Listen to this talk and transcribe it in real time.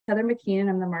Heather McKeon.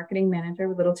 I'm the marketing manager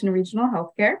with Littleton Regional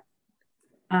Healthcare.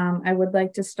 I would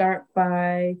like to start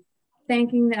by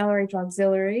thanking the LRH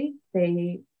Auxiliary.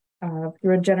 They,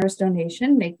 through a generous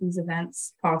donation, make these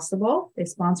events possible. They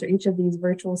sponsor each of these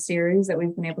virtual series that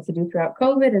we've been able to do throughout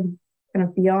COVID and kind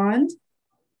of beyond.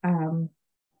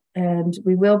 And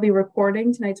we will be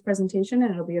recording tonight's presentation,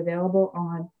 and it'll be available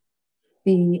on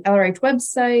the LRH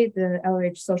website, the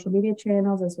LRH social media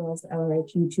channels, as well as the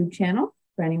LRH YouTube channel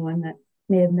for anyone that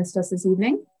may have missed us this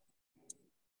evening.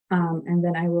 And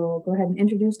then I will go ahead and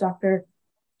introduce Dr.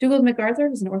 Dougald MacArthur,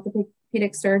 who's an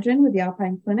orthopedic surgeon with the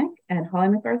Alpine Clinic, and Holly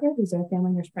MacArthur, who's a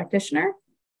family nurse practitioner.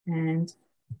 And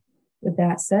with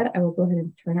that said, I will go ahead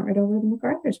and turn it right over to the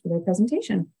MacArthurs for their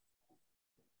presentation.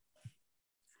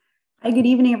 Hi, good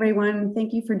evening, everyone.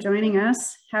 Thank you for joining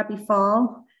us. Happy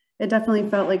fall. It definitely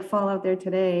felt like fall out there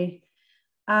today.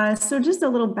 So just a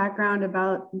little background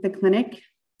about the clinic.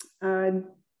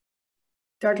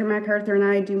 Dr. MacArthur and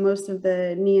I do most of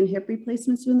the knee and hip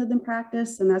replacements within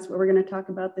practice, and that's what we're going to talk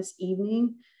about this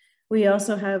evening. We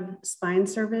also have spine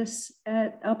service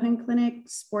at Alpine Clinic,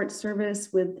 sports service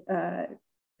with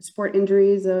sport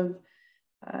injuries of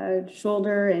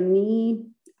shoulder and knee,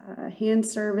 hand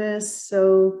service.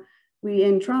 So we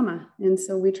in trauma, and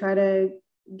so we try to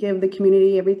give the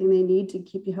community everything they need to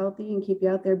keep you healthy and keep you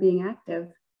out there being active.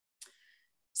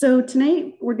 So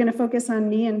tonight we're going to focus on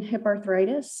knee and hip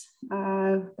arthritis.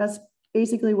 That's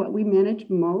basically what we manage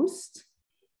most.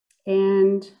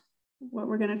 And what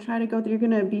we're going to try to go through, you're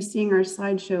going to be seeing our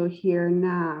slideshow here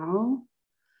now.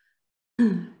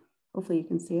 Hopefully you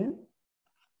can see it.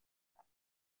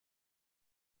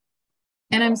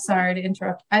 And I'm sorry to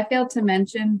interrupt. I failed to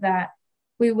mention that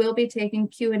we will be taking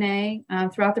Q&A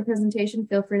throughout the presentation.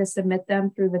 Feel free to submit them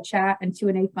through the chat and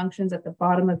Q&A functions at the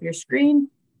bottom of your screen.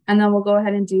 And then we'll go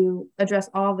ahead and address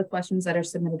all of the questions that are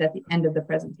submitted at the end of the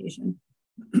presentation.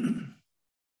 Thank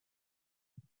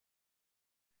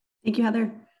you,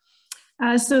 Heather.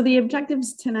 So the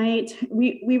objectives tonight,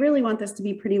 we really want this to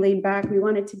be pretty laid back. We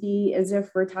want it to be as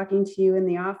if we're talking to you in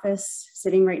the office,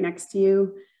 sitting right next to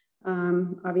you.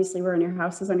 Obviously, we're in your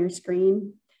houses on your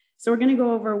screen. So we're going to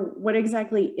go over what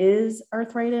exactly is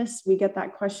arthritis. We get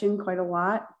that question quite a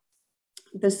lot.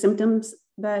 The symptoms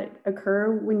that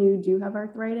occur when you do have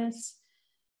arthritis,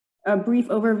 a brief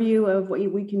overview of what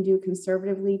we can do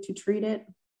conservatively to treat it,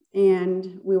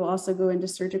 and we will also go into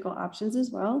surgical options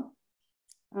as well.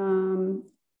 And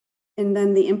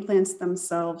then the implants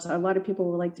themselves. A lot of people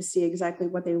would like to see exactly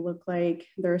what they look like.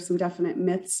 There are some definite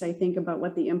myths, I think, about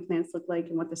what the implants look like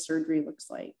and what the surgery looks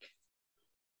like.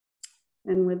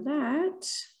 And with that,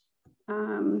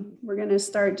 we're going to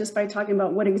start just by talking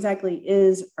about what exactly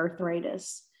is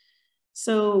arthritis.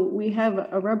 So we have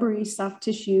a rubbery soft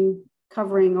tissue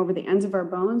covering over the ends of our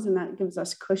bones, and that gives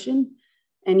us cushion.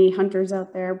 Any hunters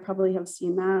out there probably have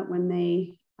seen that when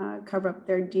they cover up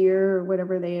their deer or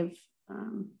whatever they have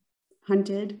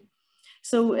hunted.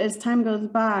 So as time goes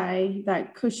by,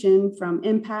 that cushion from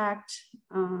impact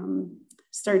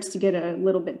starts to get a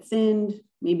little bit thinned,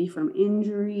 maybe from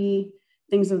injury,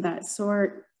 things of that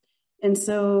sort. And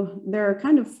so there are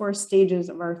kind of 4 stages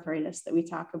of arthritis that we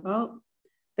talk about.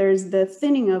 There's the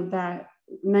thinning of that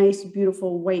nice,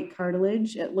 beautiful white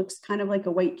cartilage. It looks kind of like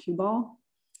a white cue ball.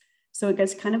 So it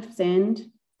gets kind of thinned,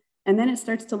 and then it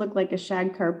starts to look like a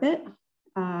shag carpet.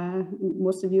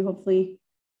 Most of you hopefully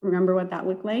remember what that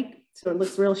looked like. So it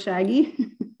looks real shaggy.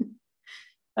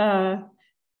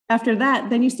 After that,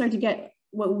 then you start to get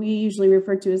what we usually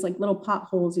refer to as like little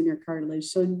potholes in your cartilage.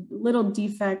 So little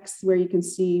defects where you can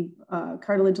see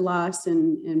cartilage loss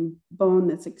and bone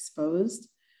that's exposed.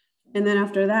 And then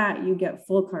after that, you get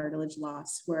full cartilage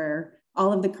loss where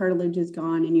all of the cartilage is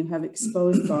gone and you have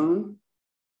exposed bone.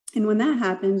 And when that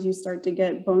happens, you start to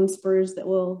get bone spurs that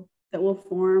will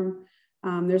form.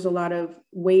 There's a lot of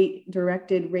weight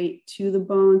directed right to the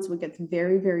bone. So it gets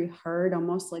very, very hard,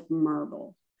 almost like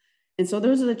marble. And so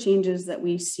those are the changes that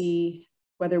we see,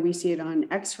 whether we see it on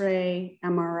X-ray,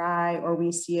 MRI, or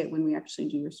we see it when we actually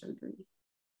do your surgery.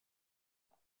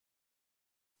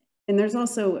 And there's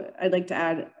also, I'd like to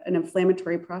add an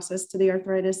inflammatory process to the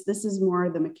arthritis. This is more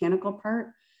the mechanical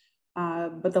part,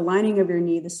 but the lining of your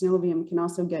knee, the synovium, can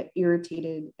also get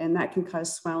irritated, and that can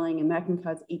cause swelling, and that can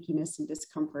cause achiness and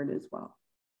discomfort as well.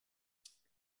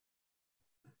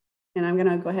 And I'm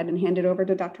gonna go ahead and hand it over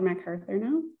to Dr. MacArthur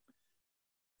now.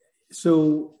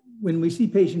 So when we see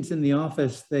patients in the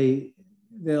office,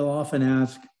 they'll often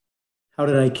ask, how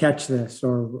did I catch this?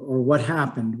 Or what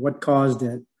happened? What caused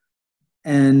it?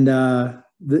 And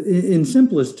in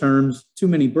simplest terms, too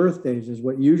many birthdays is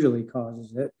what usually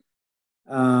causes it.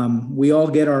 We all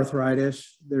get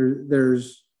arthritis.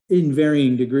 There's in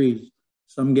varying degrees.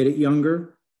 Some get it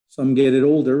younger, some get it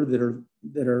older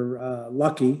that are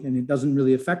lucky, and it doesn't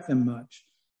really affect them much.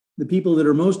 The people that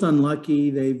are most unlucky,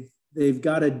 they've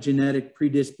got a genetic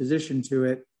predisposition to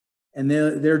it, and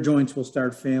their joints will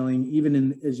start failing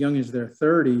even as young as their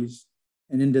 30s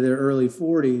and into their early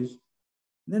 40s.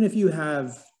 And then if you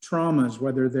have traumas,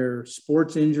 whether they're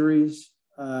sports injuries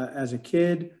as a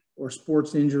kid or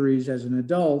sports injuries as an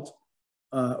adult,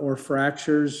 or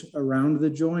fractures around the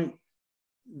joint,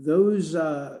 those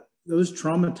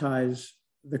traumatize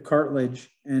the cartilage,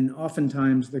 and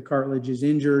oftentimes the cartilage is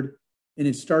injured and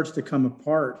it starts to come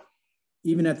apart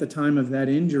even at the time of that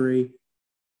injury.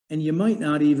 And you might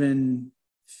not even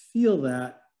feel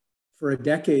that for a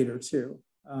decade or two.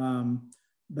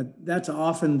 But that's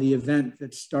often the event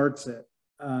that starts it.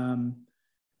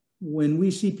 When we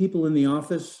see people in the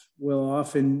office, we'll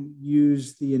often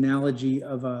use the analogy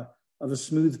of a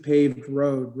smooth paved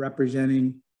road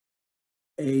representing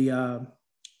a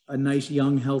nice,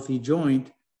 young, healthy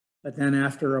joint. But then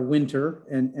after a winter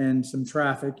and some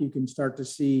traffic, you can start to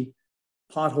see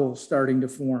potholes starting to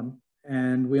form.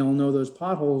 And we all know those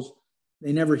potholes,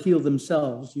 they never heal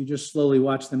themselves. You just slowly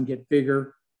watch them get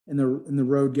bigger, and the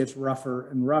road gets rougher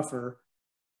and rougher.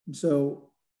 And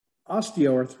so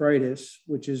osteoarthritis,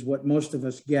 which is what most of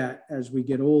us get as we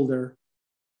get older,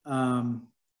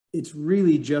 it's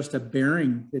really just a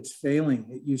bearing that's failing.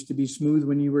 It used to be smooth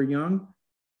when you were young,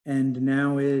 and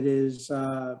now it is.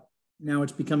 Now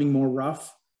it's becoming more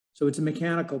rough. So it's a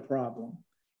mechanical problem.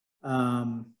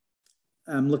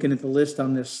 I'm looking at the list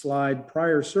on this slide.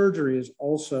 Prior surgery is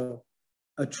also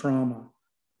a trauma.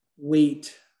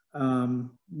 Weight.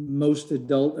 Most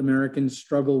adult Americans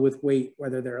struggle with weight,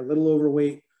 whether they're a little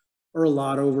overweight or a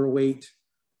lot overweight.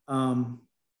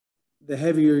 The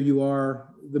heavier you are,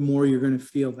 the more you're going to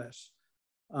feel this.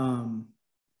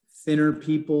 Thinner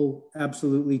people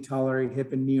absolutely tolerate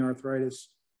hip and knee arthritis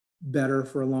better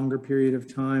for a longer period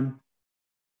of time.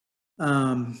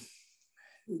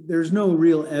 There's no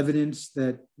real evidence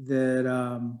that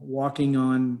walking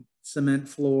on cement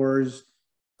floors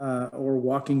or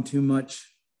walking too much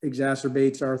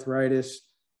exacerbates arthritis,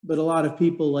 but a lot of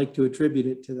people like to attribute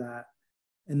it to that.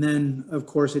 And then, of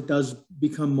course, it does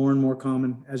become more and more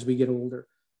common as we get older.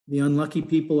 The unlucky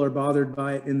people are bothered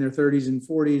by it in their 30s and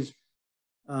 40s.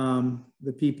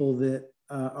 The people that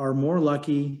are more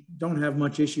lucky don't have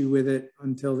much issue with it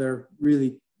until they're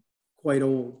really quite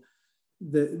old.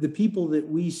 The people that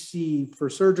we see for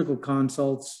surgical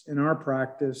consults in our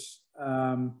practice,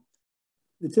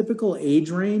 the typical age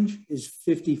range is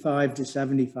 55 to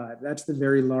 75. That's the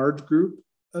very large group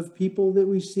of people that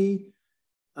we see.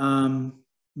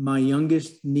 My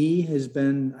youngest knee has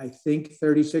been, I think,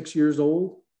 36 years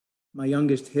old. My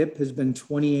youngest hip has been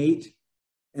 28,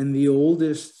 and the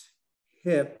oldest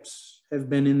hips have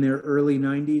been in their early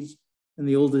 90s, and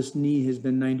the oldest knee has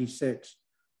been 96.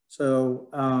 So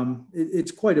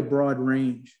it's quite a broad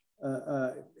range.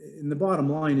 And the bottom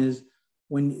line is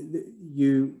when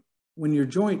your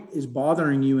joint is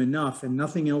bothering you enough and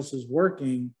nothing else is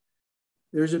working,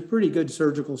 there's a pretty good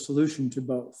surgical solution to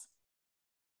both.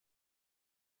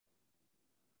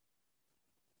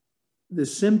 The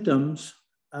symptoms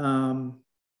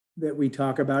that we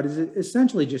talk about is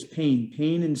essentially just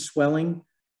pain and swelling.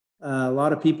 A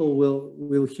lot of people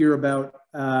will hear about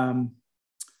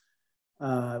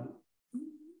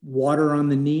water on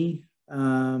the knee.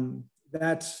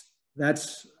 That's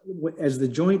as the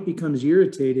joint becomes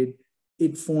irritated,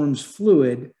 it forms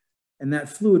fluid, and that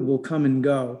fluid will come and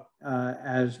go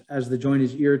as the joint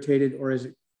is irritated or as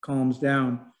it calms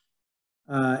down.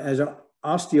 As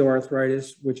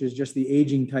osteoarthritis, which is just the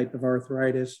aging type of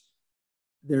arthritis,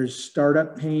 there's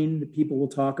startup pain that people will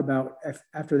talk about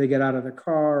after they get out of the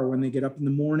car or when they get up in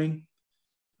the morning.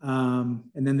 And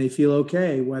then they feel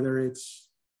okay, whether it's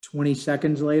 20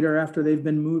 seconds later after they've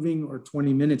been moving or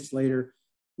 20 minutes later.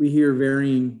 We hear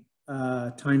varying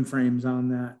time frames on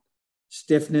that.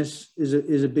 Stiffness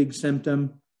is a big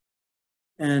symptom.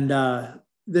 And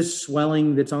this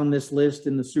swelling that's on this list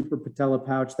in the suprapatellar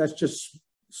pouch, that's just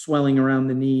swelling around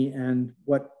the knee and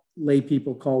what lay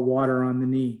people call water on the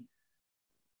knee.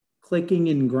 Clicking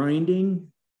and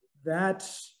grinding,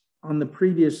 that's on the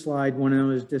previous slide when I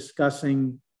was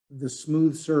discussing the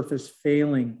smooth surface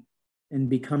failing and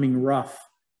becoming rough.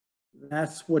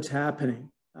 That's what's happening.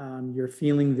 You're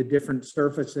feeling the different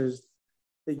surfaces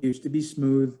that used to be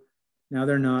smooth. Now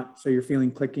they're not, so you're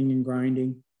feeling clicking and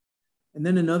grinding. And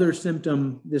then another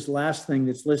symptom, this last thing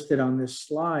that's listed on this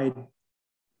slide,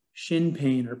 shin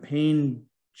pain or pain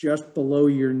just below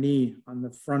your knee on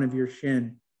the front of your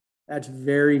shin. That's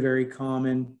very, very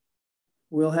common.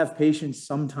 We'll have patients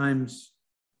sometimes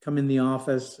come in the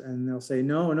office and they'll say,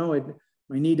 no,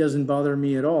 my knee doesn't bother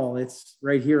me at all. It's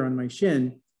right here on my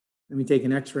shin. Let me take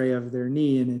an x-ray of their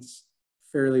knee and it's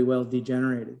fairly well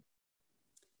degenerated.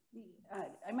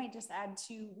 I might just add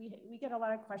too, we get a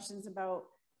lot of questions about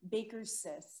Baker's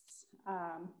cysts.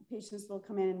 Patients will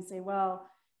come in and say, well,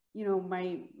 you know,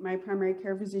 my primary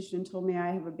care physician told me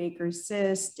I have a Baker's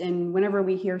cyst. And whenever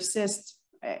we hear cyst,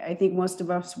 I think most of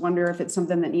us wonder if it's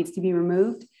something that needs to be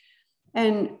removed.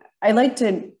 And I like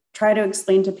to try to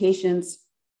explain to patients,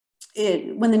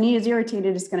 when the knee is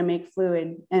irritated, it's going to make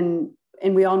fluid. And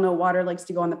we all know water likes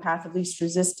to go on the path of least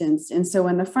resistance. And so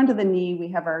in the front of the knee, we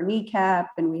have our kneecap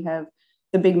and we have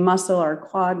the big muscle, our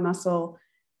quad muscle.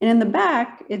 And in the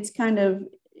back, it's kind of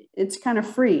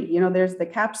free. You know, there's the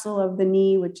capsule of the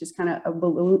knee, which is kind of a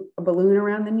balloon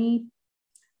around the knee.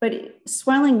 But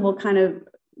swelling will kind of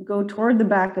go toward the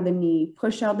back of the knee,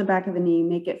 push out the back of the knee,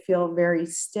 make it feel very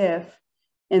stiff.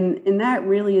 And that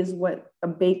really is what a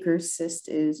Baker's cyst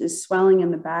is swelling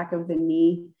in the back of the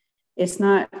knee. It's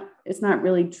not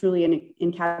really truly an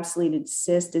encapsulated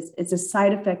cyst. It's a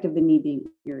side effect of the knee being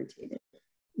irritated.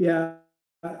 Yeah.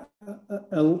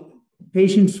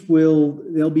 Patients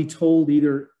they'll be told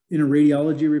either in a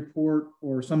radiology report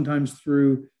or sometimes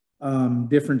through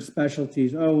different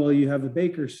specialties, oh, well, you have a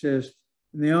Baker's cyst.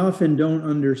 And they often don't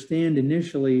understand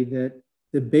initially that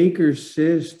the Baker's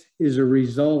cyst is a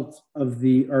result of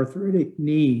the arthritic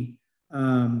knee.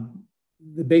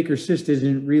 The Baker's cyst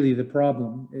isn't really the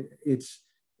problem. It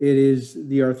is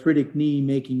the arthritic knee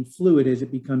making fluid as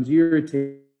it becomes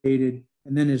irritated.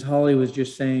 And then, as Holly was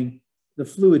just saying, the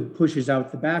fluid pushes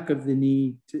out the back of the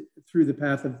knee through the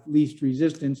path of least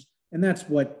resistance. And that's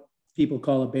what people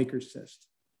call a Baker's cyst.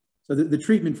 So the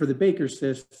treatment for the Baker's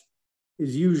cyst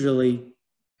is usually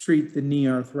treat the knee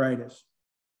arthritis.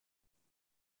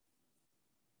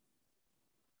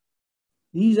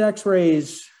 These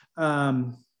x-rays,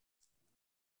 I'm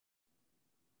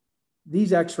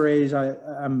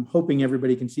hoping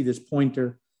everybody can see this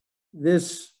pointer.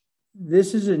 This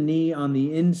is a knee on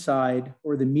the inside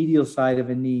or the medial side of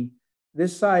a knee.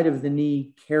 This side of the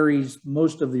knee carries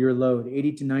most of your load,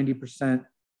 80 to 90%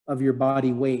 of your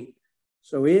body weight.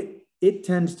 So it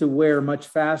tends to wear much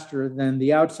faster than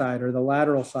the outside or the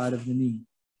lateral side of the knee.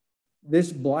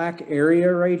 This black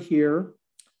area right here,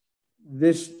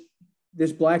 this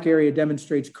black area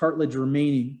demonstrates cartilage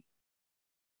remaining.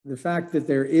 The fact that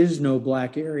there is no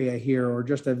black area here or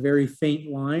just a very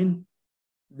faint line,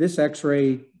 this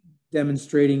x-ray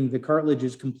demonstrating the cartilage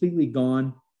is completely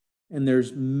gone and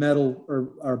there's metal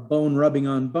or bone rubbing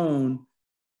on bone,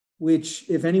 which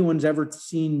if anyone's ever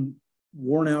seen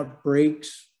worn out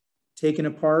brakes taken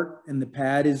apart and the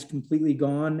pad is completely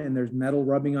gone and there's metal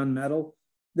rubbing on metal,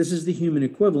 this is the human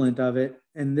equivalent of it.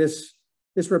 And this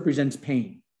represents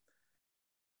pain.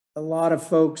 A lot of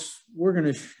folks, we're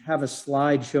going to have a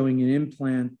slide showing an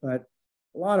implant, but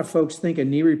a lot of folks think a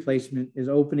knee replacement is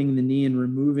opening the knee and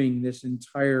removing this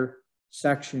entire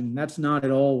section. That's not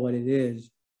at all what it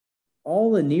is.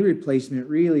 All the knee replacement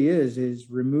really is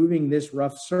removing this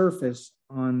rough surface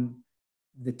on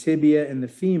the tibia and the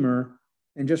femur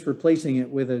and just replacing it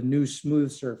with a new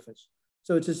smooth surface.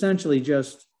 So it's essentially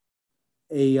just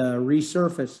a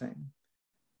resurfacing.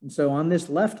 And so on this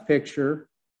left picture,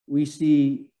 we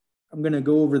see, I'm going to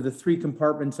go over the three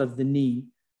compartments of the knee.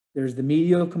 There's the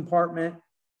medial compartment,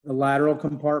 the lateral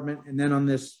compartment, and then on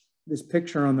this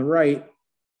picture on the right,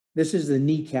 this is the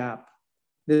kneecap.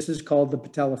 This is called the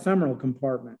patellofemoral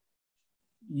compartment.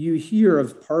 You hear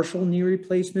of partial knee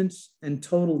replacements and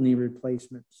total knee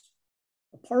replacements.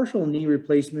 A partial knee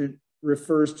replacement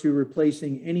refers to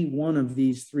replacing any one of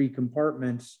these three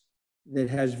compartments that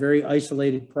has very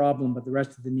isolated problem, but the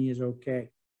rest of the knee is okay.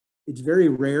 It's very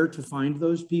rare to find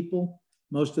those people.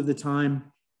 Most of the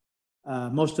time,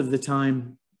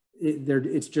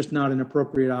 it's just not an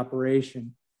appropriate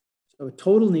operation. So a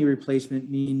total knee replacement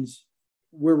means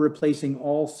we're replacing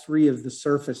all three of the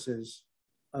surfaces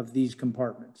of these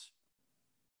compartments.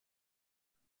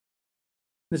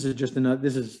 This is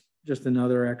just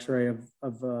another x-ray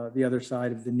of the other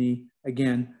side of the knee.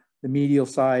 Again, the medial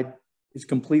side is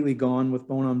completely gone with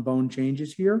bone-on-bone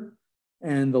changes here,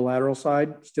 and the lateral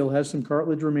side still has some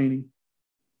cartilage remaining.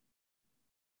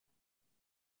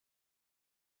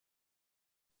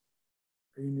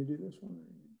 Are you going to do this one?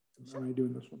 Or am I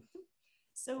doing this one?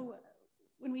 So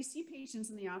when we see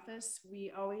patients in the office,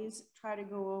 we always try to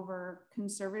go over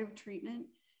conservative treatment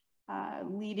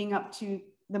leading up to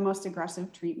the most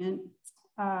aggressive treatment.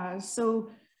 So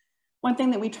one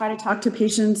thing that we try to talk to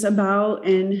patients about,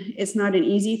 and it's not an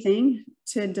easy thing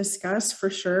to discuss for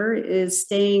sure, is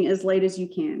staying as light as you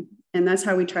can. And that's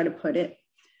how we try to put it.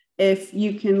 If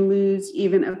you can lose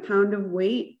even a pound of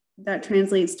weight that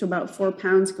translates to about 4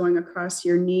 pounds going across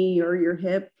your knee or your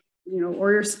hip,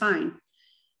 or your spine.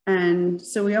 And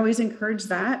so we always encourage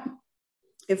that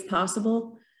if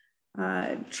possible.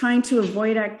 Trying to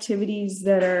avoid activities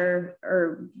that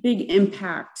are big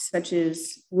impact, such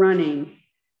as running,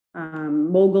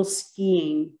 mogul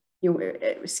skiing,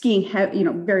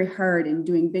 skiing, very hard and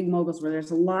doing big moguls where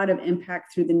there's a lot of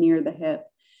impact through the knee or the hip.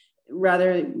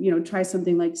 Rather, try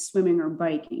something like swimming or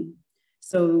biking.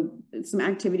 So some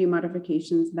activity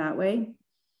modifications that way.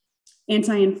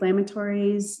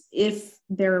 Anti-inflammatories, if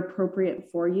they're appropriate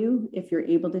for you, if you're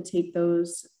able to take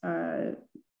those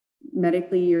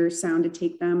medically, you're sound to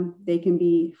take them, they can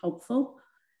be helpful.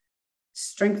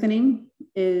 Strengthening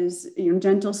is,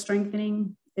 gentle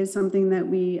strengthening is something that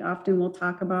we often will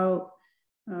talk about.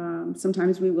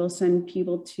 Sometimes we will send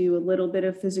people to a little bit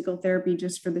of physical therapy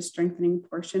just for the strengthening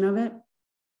portion of it.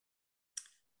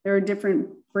 There are different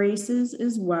braces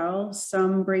as well.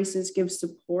 Some braces give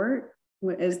support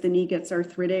as the knee gets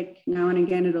arthritic. Now and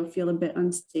again, it'll feel a bit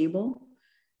unstable.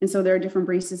 And so there are different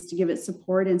braces to give it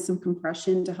support and some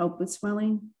compression to help with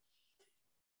swelling.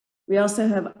 We also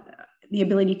have the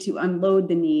ability to unload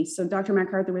the knee. So Dr.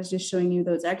 MacArthur was just showing you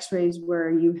those x-rays where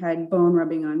you had bone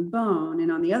rubbing on bone,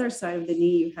 and on the other side of the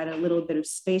knee, you had a little bit of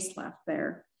space left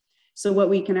there. So what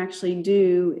we can actually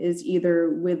do is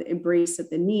either with a brace at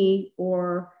the knee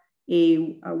or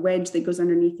a wedge that goes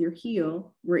underneath your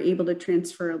heel, we're able to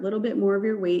transfer a little bit more of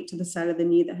your weight to the side of the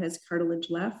knee that has cartilage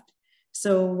left.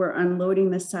 So we're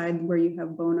unloading the side where you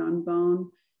have bone on bone,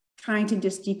 trying to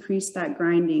just decrease that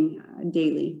grinding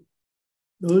daily.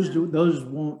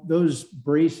 Those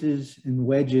braces and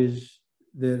wedges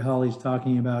that Holly's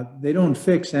talking about, they don't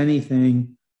fix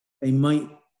anything. They might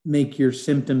make your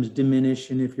symptoms diminish,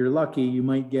 and if you're lucky, you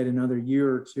might get another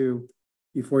year or two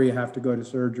before you have to go to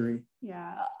surgery.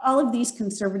 Yeah, all of these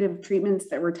conservative treatments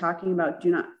that we're talking about do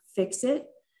not fix it.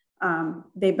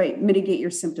 They might mitigate your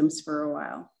symptoms for a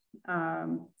while.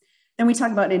 Then we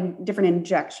talk about different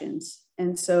injections.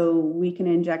 And so we can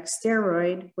inject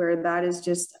steroid, where that is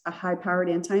just a high-powered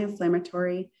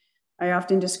anti-inflammatory. I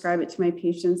often describe it to my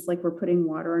patients like we're putting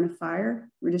water on a fire.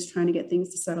 We're just trying to get things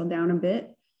to settle down a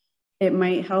bit. It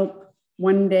might help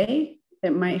one day.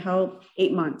 It might help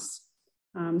 8 months.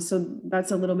 So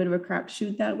that's a little bit of a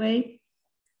crapshoot that way.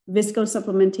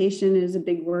 Viscosupplementation is a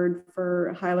big word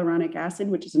for hyaluronic acid,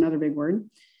 which is another big word.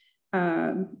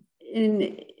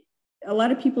 And a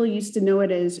lot of people used to know it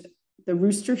as the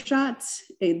rooster shots.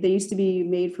 They used to be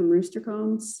made from rooster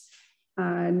combs.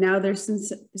 Now they're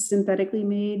synthetically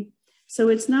made. So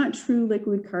it's not true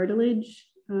liquid cartilage.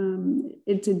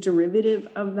 It's a derivative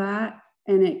of that,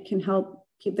 and it can help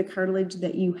keep the cartilage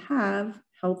that you have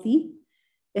healthy.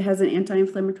 It has an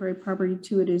anti-inflammatory property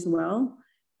to it as well.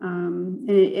 And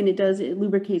it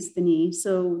lubricates the knee.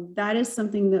 So that is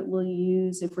something that we'll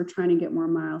use if we're trying to get more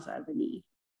miles out of the knee.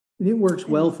 It works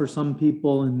well for some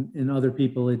people, and other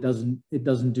people it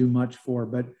doesn't do much for.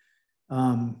 But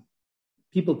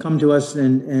people come to us,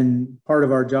 and part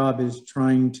of our job is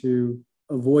trying to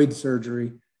avoid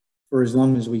surgery for as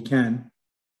long as we can.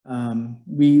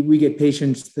 We get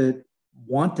patients that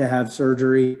want to have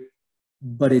surgery,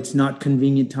 but it's not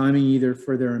convenient timing either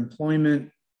for their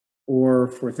employment or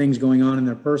for things going on in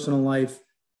their personal life.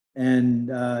 And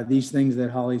these things that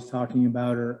Holly's talking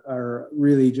about are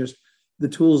really just the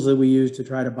tools that we use to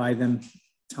try to buy them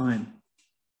time.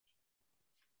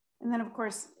 And then, of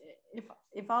course,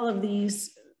 if all of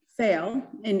these fail,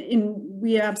 and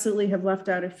we absolutely have left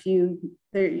out a few,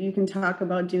 there you can talk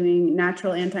about doing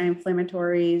natural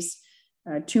anti-inflammatories,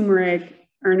 turmeric,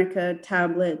 arnica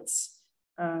tablets,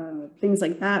 things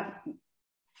like that,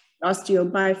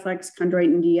 osteobiflex,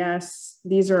 chondroitin DS.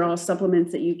 These are all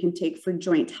supplements that you can take for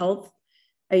joint health.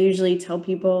 I usually tell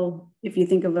people, if you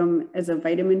think of them as a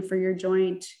vitamin for your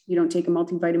joint, you don't take a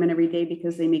multivitamin every day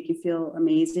because they make you feel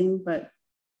amazing, but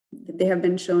they have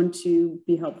been shown to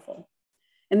be helpful.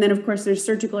 And then, of course, there's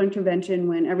surgical intervention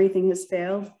when everything has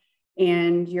failed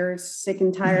and you're sick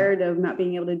and tired of not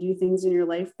being able to do things in your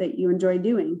life that you enjoy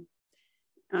doing.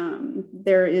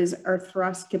 There is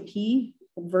arthroscopy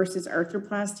versus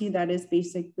arthroplasty. That is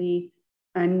basically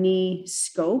a knee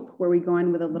scope where we go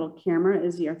in with a little camera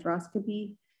is the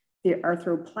arthroscopy. The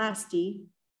arthroplasty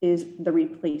is the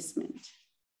replacement.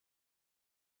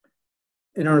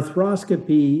 An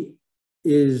arthroscopy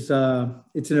is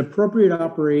it's an appropriate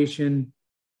operation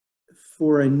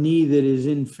for a knee that is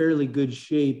in fairly good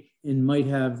shape and might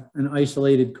have an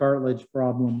isolated cartilage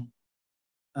problem.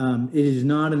 It is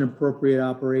not an appropriate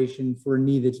operation for a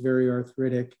knee that's very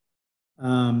arthritic.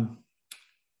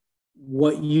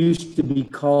 What used to be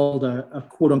called a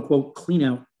quote unquote clean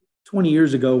out 20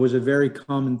 years ago was a very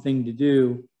common thing to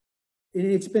do.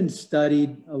 it's been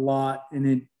studied a lot,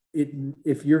 and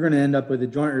if you're going to end up with a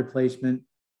joint replacement,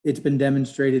 it's been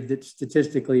demonstrated that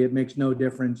statistically it makes no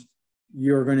difference.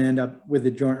 You're going to end up with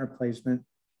a joint replacement.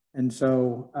 And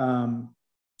so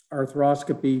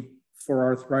arthroscopy for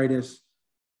arthritis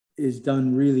is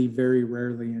done really very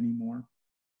rarely anymore.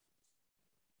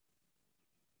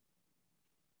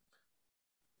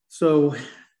 So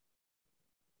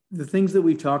the things that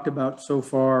we've talked about so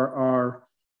far are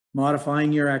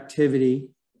modifying your activity.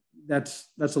 That's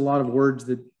a lot of words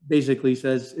that basically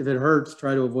says if it hurts,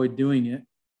 try to avoid doing it.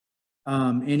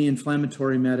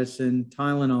 Anti-inflammatory medicine,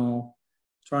 Tylenol,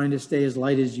 trying to stay as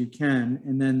light as you can,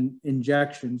 and then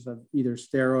injections of either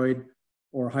steroid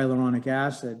or hyaluronic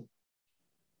acid.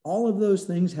 All of those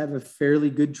things have a fairly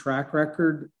good track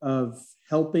record of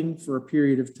helping for a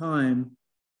period of time.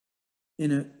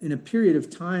 In a period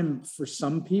of time for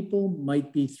some people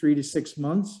might be 3 to 6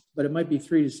 months, but it might be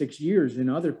 3 to 6 years in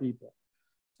other people.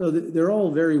 So they're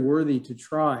all very worthy to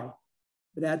try.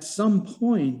 But at some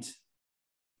point,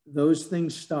 those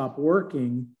things stop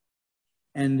working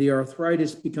and the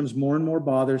arthritis becomes more and more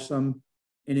bothersome,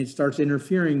 and it starts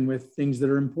interfering with things that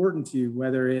are important to you,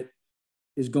 whether it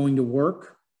is going to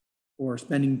work or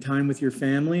spending time with your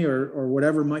family or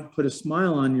whatever might put a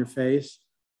smile on your face.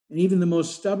 And even the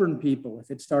most stubborn people,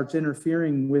 if it starts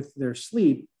interfering with their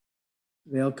sleep,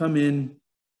 they'll come in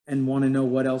and want to know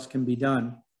what else can be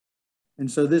done. And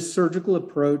so this surgical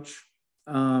approach,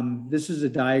 this is a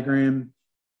diagram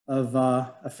of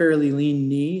a fairly lean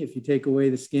knee. If you take away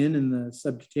the skin and the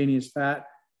subcutaneous fat,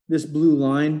 this blue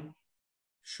line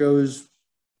shows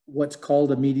what's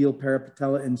called a medial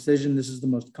parapatellar incision. This is the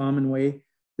most common way.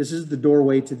 This is the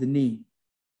doorway to the knee.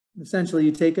 Essentially,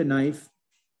 you take a knife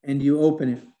and you open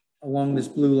it along this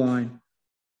blue line.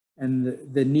 And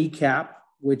the kneecap,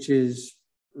 which is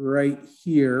right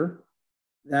here,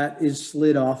 that is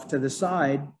slid off to the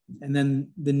side, and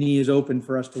then the knee is open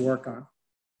for us to work on.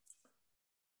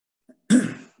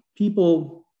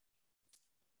 People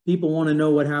want to know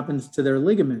what happens to their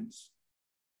ligaments.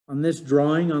 On this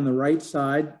drawing on the right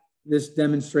side, this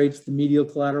demonstrates the medial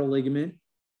collateral ligament.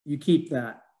 You keep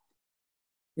that.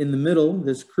 In the middle,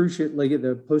 this cruciate ligament,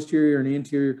 the posterior and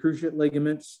anterior cruciate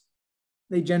ligaments,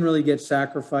 they generally get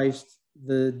sacrificed.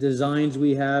 The designs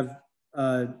we have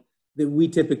that we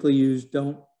typically use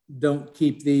don't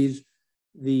keep these.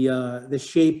 The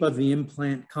shape of the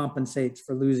implant compensates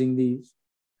for losing these.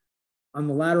 On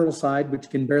the lateral side, which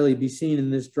can barely be seen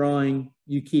in this drawing,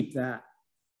 you keep that.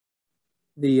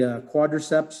 The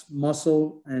quadriceps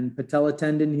muscle and patella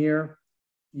tendon here,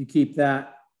 you keep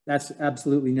that. That's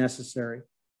absolutely necessary.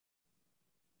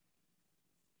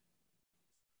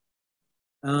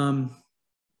 The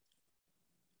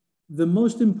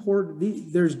most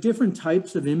important, there's different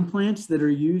types of implants that are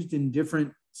used in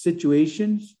different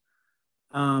situations.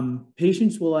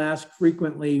 Patients will ask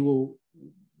frequently, well,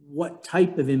 what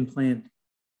type of implant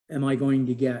am I going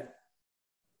to get?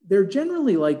 They're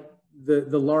generally like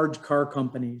the large car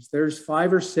companies. There's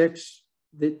 5 or 6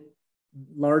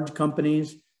 large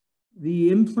companies.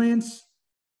 The implants,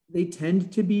 they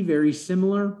tend to be very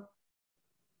similar.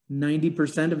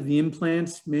 90% of the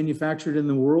implants manufactured in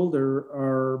the world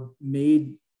are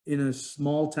made in a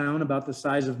small town about the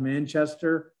size of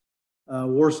Manchester,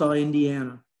 Warsaw,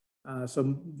 Indiana. So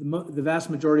the vast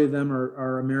majority of them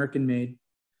are American made.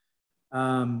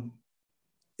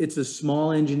 It's a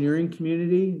small engineering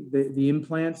community. The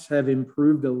implants have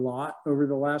improved a lot over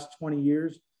the last 20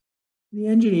 years. The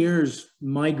engineers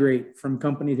migrate from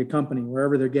company to company,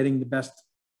 wherever they're getting the best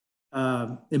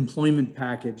employment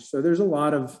package. So there's a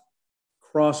lot of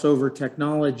crossover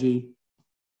technology.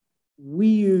 We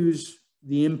use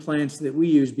the implants that we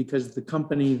use because the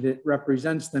company that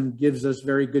represents them gives us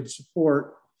very good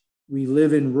support. We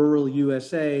live in rural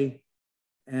USA,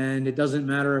 and it doesn't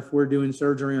matter if we're doing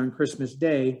surgery on Christmas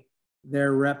Day,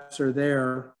 their reps are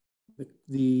there.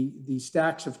 The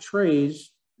stacks of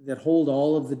trays that hold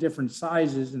all of the different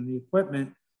sizes and the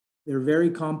equipment, they're very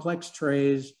complex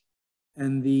trays,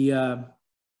 and the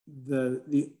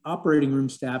operating room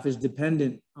staff is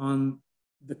dependent on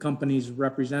the company's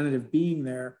representative being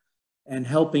there and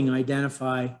helping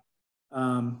identify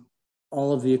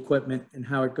all of the equipment and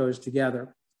how it goes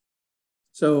together.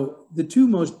 So the 2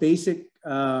 most basic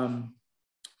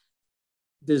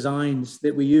designs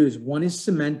that we use, one is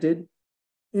cemented.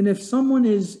 And if someone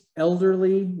is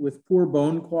elderly with poor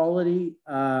bone quality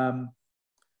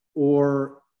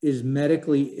or is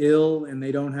medically ill and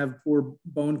they don't have poor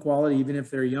bone quality, even if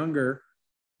they're younger,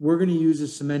 we're going to use a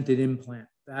cemented implant.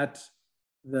 That's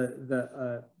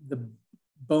the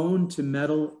bone to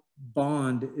metal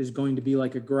bond is going to be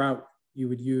like a grout you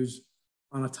would use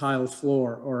on a tiled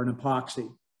floor or an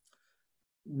epoxy.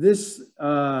 This,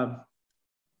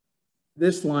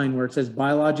 this line where it says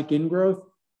biologic ingrowth,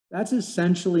 that's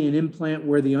essentially an implant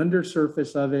where the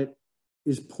undersurface of it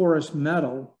is porous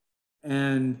metal,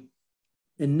 and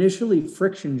initially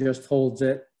friction just holds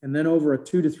it, and then over a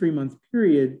 2 to 3 month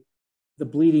period, the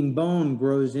bleeding bone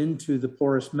grows into the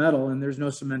porous metal and there's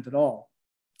no cement at all.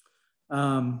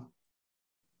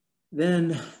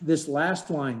 Then this last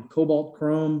line, cobalt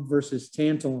chrome versus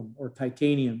tantalum or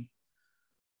titanium.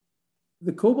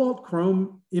 The cobalt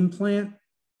chrome implant,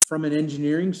 from an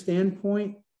engineering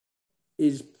standpoint,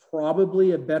 is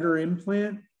probably a better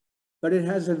implant, but it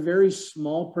has a very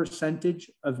small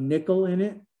percentage of nickel in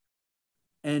it.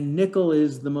 And nickel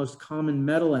is the most common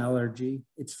metal allergy.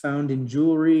 It's found in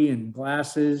jewelry and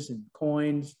glasses and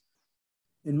coins.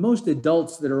 And most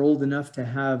adults that are old enough to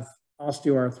have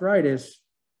osteoarthritis,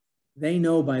 they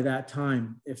know by that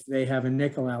time if they have a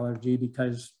nickel allergy,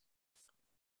 because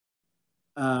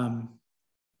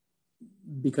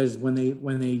when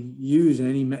they use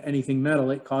anything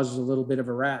metal, it causes a little bit of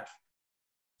a rash.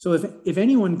 So if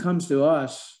anyone comes to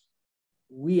us,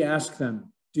 we ask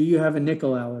them, do you have a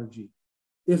nickel allergy?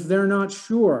 If they're not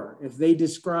sure, if they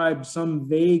describe some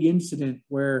vague incident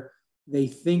where they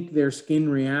think their skin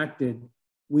reacted,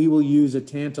 we will use a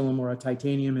tantalum or a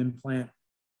titanium implant.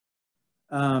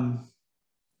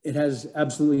 It has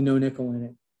absolutely no nickel in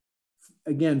it.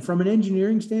 Again, from an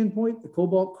engineering standpoint, the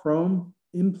cobalt chrome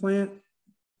implant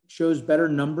shows better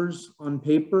numbers on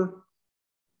paper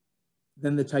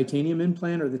than the titanium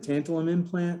implant or the tantalum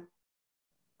implant.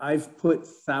 I've put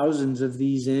thousands of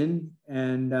these in,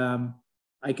 and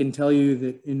I can tell you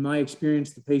that in my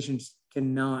experience, the patients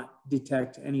cannot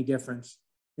detect any difference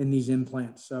in these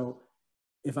implants. So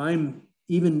if I'm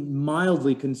even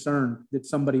mildly concerned that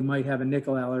somebody might have a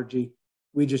nickel allergy,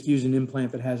 we just use an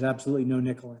implant that has absolutely no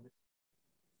nickel in it.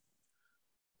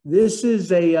 This is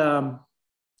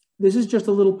just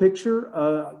a little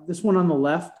picture. This one on the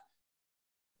left.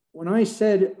 When I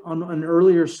said on an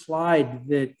earlier slide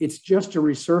that it's just a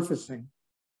resurfacing,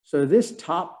 so this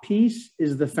top piece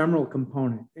is the femoral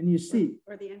component, and you see,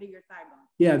 or the end of your thigh bone.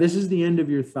 Yeah, this is the end of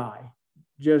your thigh,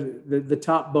 just the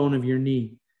top bone of your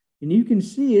knee, and you can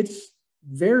see it's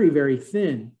very, very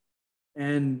thin.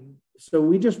 And so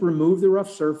we just remove the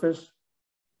rough surface,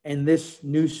 and this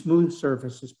new smooth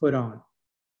surface is put on.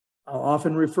 I'll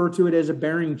often refer to it as a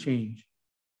bearing change.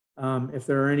 If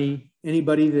there are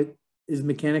anybody that is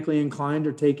mechanically inclined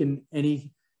or taken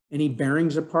any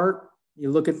bearings apart, you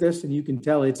look at this and you can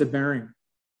tell it's a bearing.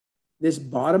 This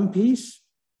bottom piece,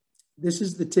 this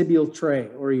is the tibial tray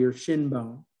or your shin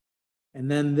bone. And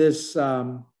then this,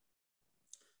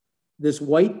 this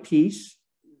white piece,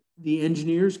 the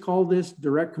engineers call this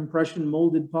direct compression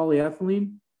molded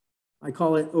polyethylene. I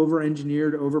call it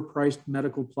over-engineered, overpriced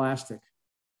medical plastic.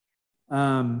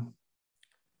 On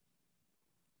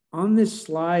this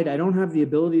slide, I don't have the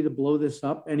ability to blow this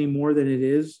up any more than it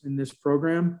is in this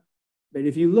program. But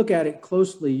if you look at it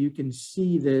closely, you can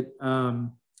see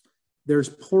that there's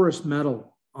porous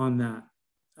metal on that.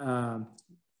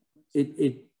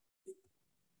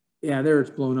 Yeah, there it's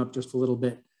blown up just a little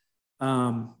bit.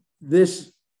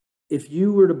 This, if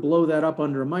you were to blow that up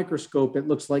under a microscope, it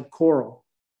looks like coral.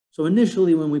 So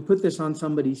initially, when we put this on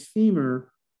somebody's femur,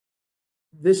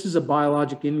 this is a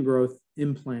biologic ingrowth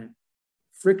implant.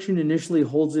 Friction initially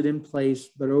holds it in place,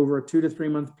 but over a 2 to 3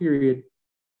 month period,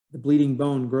 the bleeding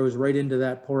bone grows right into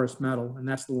that porous metal, and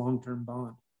that's the long-term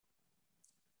bond.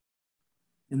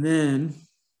 And then,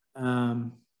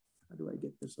 how do I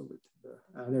get this over to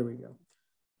the, there we go.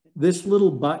 This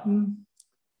little button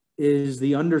is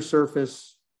the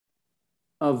undersurface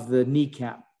of the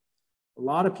kneecap. A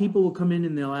lot of people will come in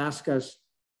and they'll ask us,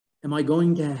 am I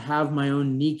going to have my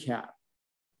own kneecap?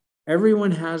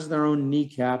 Everyone has their own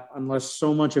kneecap unless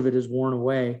so much of it is worn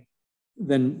away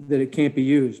then that it can't be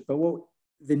used. But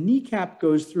the kneecap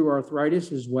goes through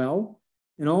arthritis as well.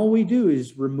 And all we do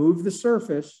is remove the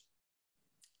surface,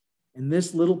 and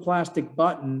this little plastic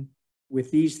button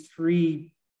with these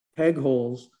 3 peg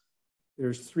holes,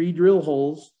 there's 3 drill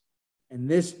holes, and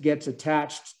this gets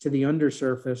attached to the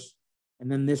undersurface.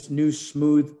 And then this new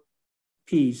smooth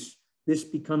piece, this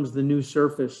becomes the new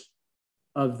surface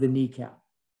of the kneecap.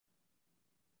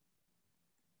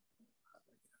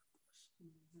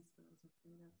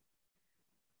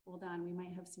 Hold on, we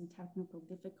might have some technical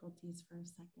difficulties for a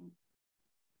second.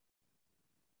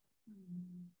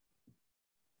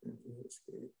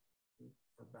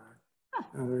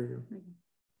 Oh, there you go.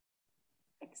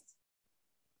 Fixed.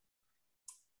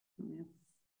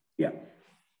 Yeah.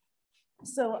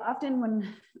 So often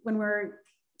when we're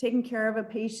taking care of a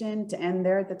patient and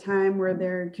they're at the time where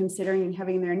they're considering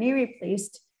having their knee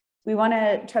replaced, we want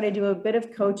to try to do a bit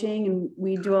of coaching, and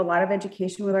we do a lot of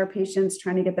education with our patients,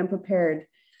 trying to get them prepared.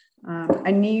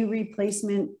 A knee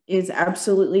replacement is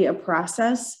absolutely a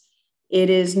process. It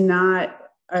is not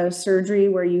a surgery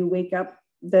where you wake up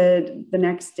the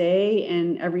next day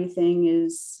and everything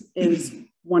is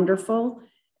wonderful.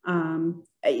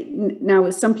 Now,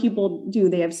 some people do,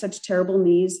 they have such terrible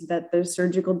knees that the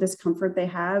surgical discomfort they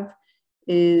have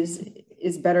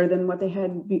is better than what they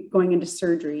had going into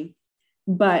surgery.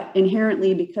 But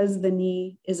inherently, because the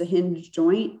knee is a hinge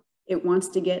joint, it wants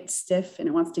to get stiff and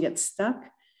it wants to get stuck.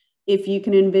 If you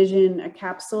can envision a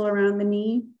capsule around the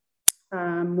knee,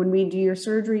 when we do your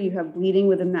surgery, you have bleeding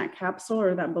within that capsule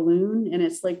or that balloon, and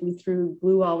it's like we threw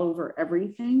glue all over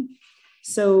everything.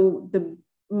 So the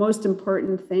most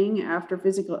important thing after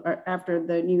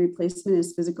the knee replacement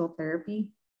is physical therapy.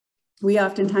 We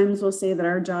oftentimes will say that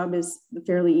our job is the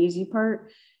fairly easy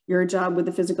part. Your job with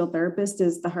the physical therapist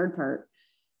is the hard part.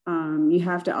 You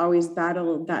have to always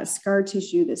battle that scar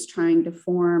tissue that's trying to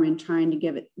form and trying to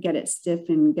get it stiff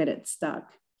and get it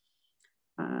stuck.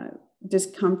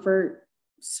 Discomfort,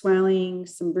 swelling,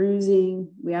 some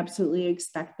bruising, we absolutely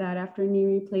expect that after knee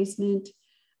replacement.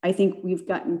 I think we've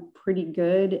gotten pretty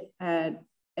good at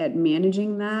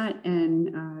managing that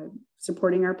and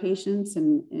supporting our patients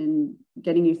and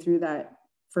getting you through that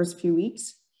first few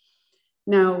weeks.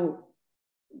 Now,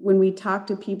 when we talk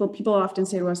to people, people often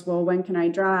say to us, well, when can I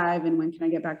drive and when can I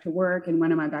get back to work and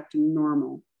when am I back to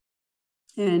normal?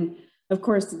 And of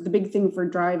course, the big thing for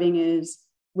driving is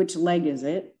which leg is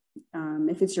it?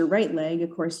 If it's your right leg, of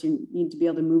course, you need to be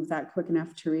able to move that quick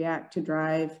enough to react to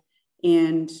drive.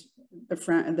 And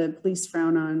the police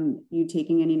frown on you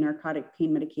taking any narcotic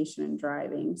pain medication and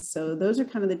driving. So those are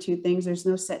kind of the two things. There's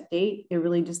no set date. It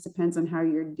really just depends on how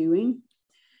you're doing.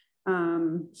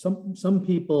 Some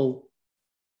people,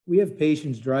 we have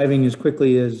patients driving as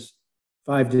quickly as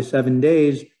 5 to 7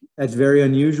 days. That's very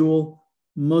unusual.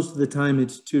 Most of the time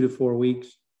it's 2 to 4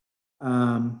 weeks.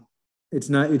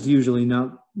 It's usually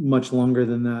not much longer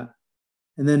than that.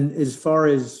 And then as far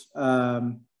as,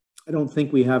 I don't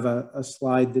think we have a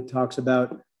slide that talks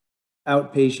about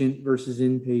outpatient versus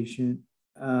inpatient.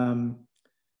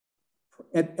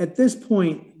 At this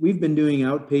point, we've been doing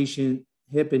outpatient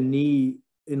hip and knee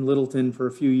in Littleton for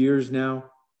a few years now.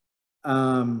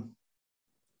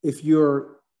 If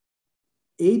you're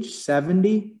age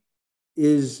 70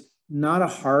 is not a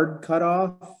hard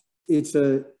cutoff, it's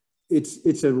a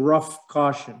rough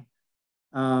caution.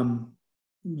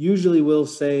 Usually we'll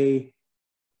say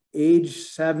age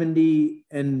 70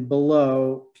 and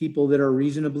below, people that are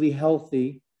reasonably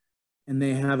healthy and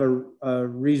they have a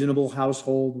reasonable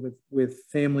household with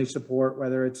family support,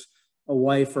 whether it's a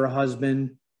wife or a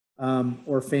husband,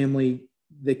 or family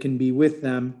that can be with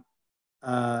them,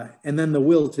 and then the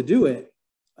will to do it.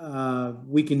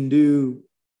 We can do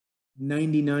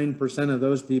 99% of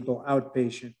those people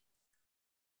outpatient.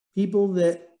 People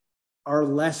that are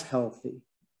less healthy,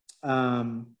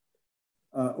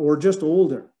 or just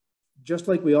older, just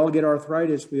like we all get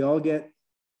arthritis, we all get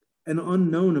an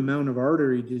unknown amount of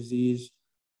artery disease.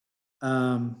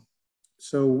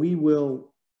 So we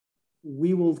will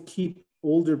keep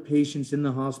older patients in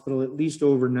the hospital at least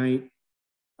overnight.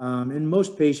 And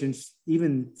most patients,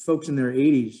 even folks in their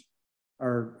 80s,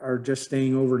 are just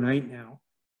staying overnight now.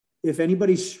 If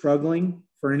anybody's struggling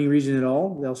for any reason at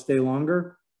all, they'll stay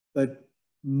longer, but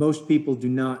most people do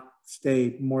not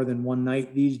stay more than one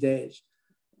night these days.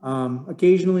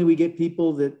 Occasionally we get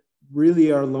people that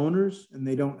really are loners and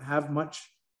they don't have much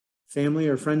family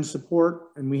or friend support,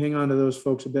 and we hang on to those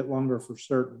folks a bit longer for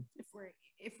certain.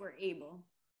 If we're able.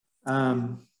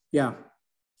 Yeah.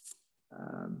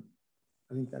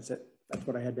 I think that's it. That's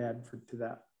what I had to add to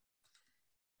that.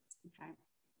 Okay.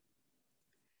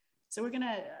 So we're going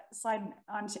to slide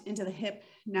on into the hip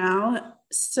now.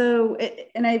 So,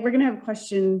 we're going to have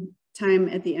question time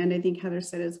at the end, I think Heather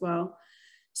said as well.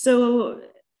 So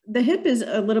the hip is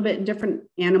a little bit different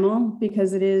animal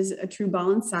because it is a true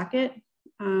ball and socket.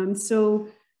 So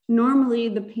normally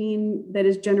the pain that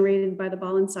is generated by the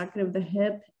ball and socket of the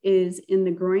hip is in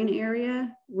the groin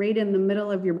area, right in the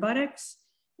middle of your buttocks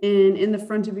and in the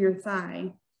front of your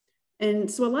thigh.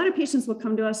 And so a lot of patients will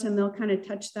come to us and they'll kind of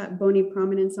touch that bony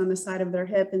prominence on the side of their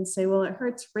hip and say, well, it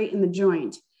hurts right in the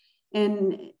joint.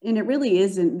 And it really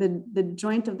isn't. The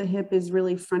joint of the hip is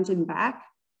really front and back.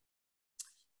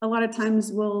 A lot of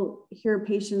times we'll hear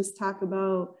patients talk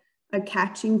about a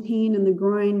catching pain in the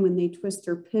groin when they twist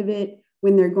or pivot,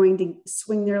 when they're going to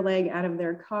swing their leg out of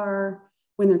their car,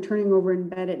 when they're turning over in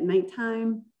bed at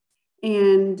nighttime.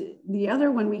 And the other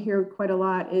one we hear quite a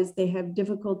lot is they have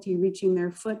difficulty reaching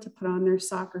their foot to put on their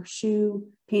soccer shoe,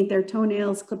 paint their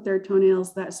toenails, clip their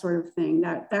toenails, that sort of thing.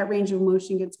 That range of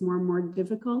motion gets more and more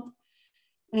difficult.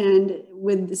 And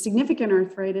with the significant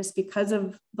arthritis, because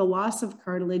of the loss of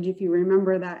cartilage, if you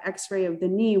remember that x-ray of the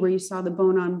knee where you saw the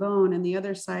bone on bone and the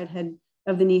other side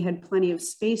of the knee had plenty of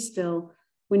space still,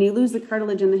 when you lose the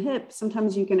cartilage in the hip,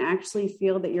 sometimes you can actually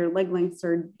feel that your leg lengths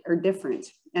are different.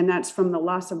 And that's from the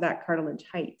loss of that cartilage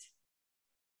height.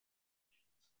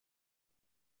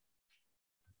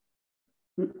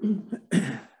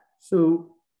 So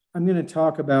I'm going to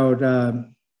talk about,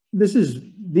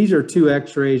 these are two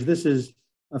x-rays. This is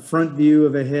a front view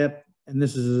of a hip, and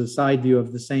this is a side view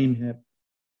of the same hip.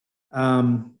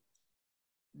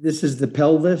 This is the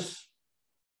pelvis.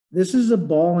 This is a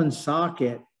ball and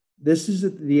socket. This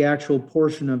is the actual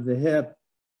portion of the hip.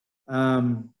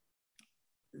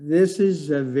 This is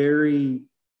a very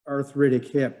arthritic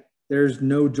hip. There's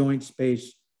no joint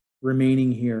space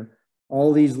remaining here.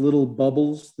 All these little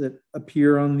bubbles that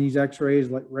appear on these x-rays,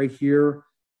 like right here,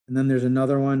 and then there's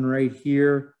another one right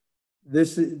here.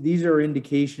 These are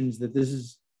indications that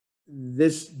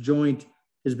this joint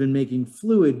has been making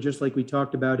fluid, just like we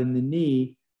talked about in the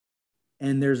knee.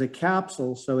 And there's a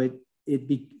capsule, so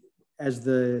as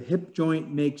the hip joint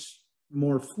makes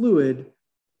more fluid,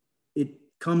 it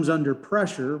comes under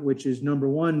pressure, which is, number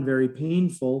one, very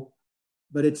painful,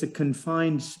 but it's a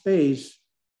confined space.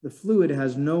 The fluid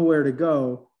has nowhere to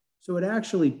go, so it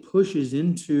actually pushes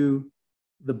into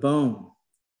the bone.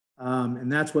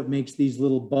 And that's what makes these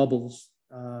little bubbles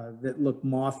that look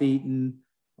moth-eaten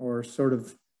or sort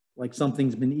of like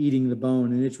something's been eating the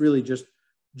bone. And it's really just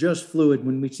fluid.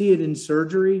 When we see it in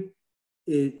surgery,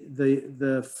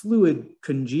 the fluid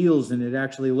congeals and it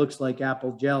actually looks like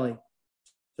apple jelly.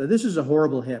 So this is a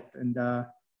horrible hip, and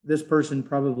this person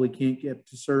probably can't get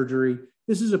to surgery.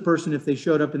 This is a person, if they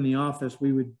showed up in the office,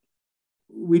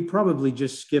 we'd probably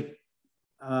just skip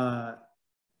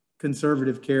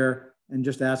conservative care and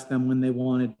just ask them when they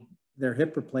wanted their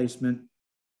hip replacement.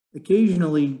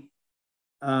 Occasionally,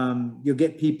 you'll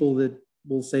get people that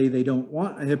will say they don't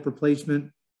want a hip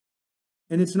replacement,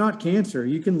 and it's not cancer.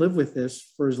 You can live with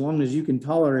this for as long as you can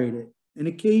tolerate it. And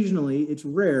occasionally, it's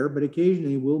rare, but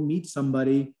occasionally we'll meet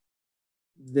somebody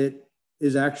that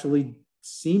is actually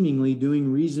seemingly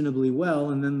doing reasonably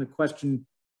well. And then the question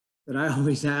that I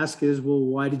always ask is, well,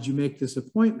 why did you make this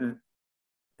appointment?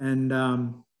 And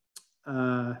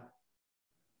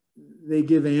they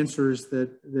give answers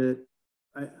that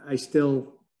I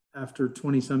still, after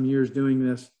 20 some years doing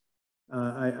this,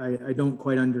 I don't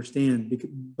quite understand.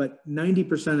 But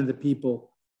 90% of the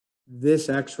people, this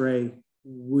x-ray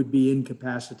would be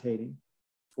incapacitating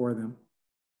for them.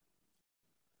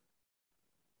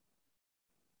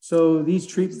 So these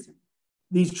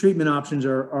treatment options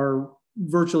are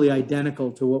virtually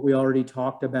identical to what we already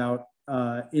talked about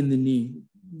in the knee.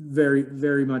 Very,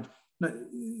 very much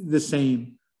the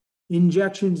same.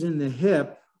 Injections in the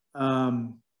hip,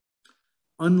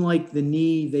 unlike the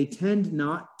knee, they tend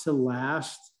not to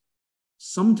last.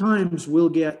 Sometimes we'll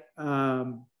get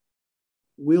a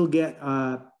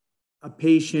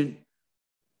patient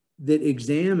that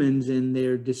examines, and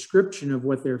their description of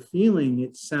what they're feeling,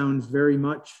 it sounds very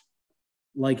much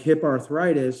like hip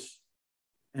arthritis.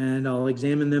 And I'll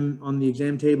examine them on the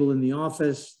exam table in the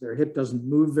office. Their hip doesn't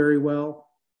move very well,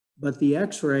 but the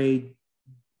x-ray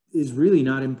is really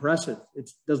not impressive. It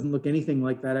doesn't look anything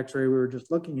like that x-ray we were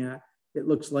just looking at. It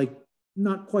looks like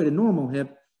not quite a normal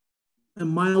hip, a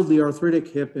mildly arthritic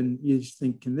hip, and you just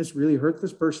think, can this really hurt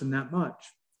this person that much?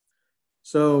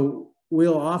 So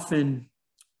we'll often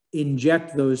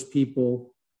inject those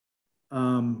people.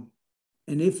 And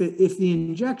if the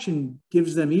injection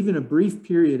gives them even a brief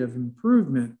period of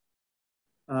improvement,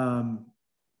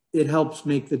 it helps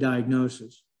make the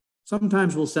diagnosis.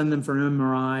 Sometimes we'll send them for an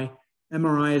MRI.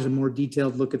 MRI is a more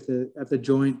detailed look at the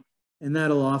joint, and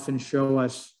that'll often show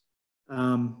us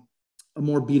a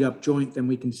more beat up joint than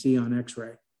we can see on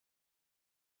x-ray.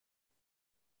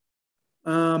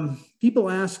 People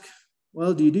ask,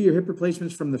 well, do you do your hip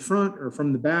replacements from the front or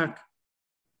from the back?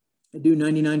 I do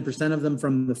 99% of them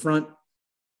from the front.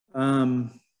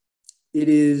 It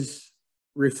is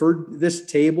referred, this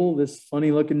table, this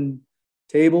funny looking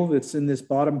table that's in this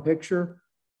bottom picture,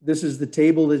 this is the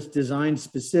table that's designed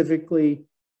specifically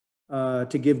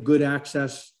to give good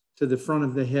access to the front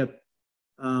of the hip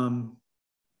and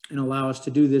allow us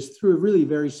to do this through a really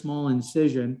very small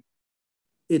incision.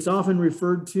 It's often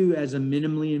referred to as a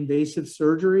minimally invasive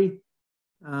surgery.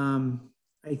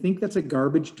 I think that's a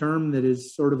garbage term that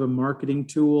is sort of a marketing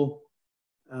tool.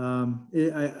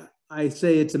 I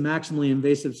say it's a maximally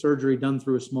invasive surgery done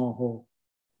through a small hole.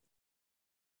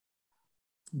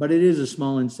 But it is a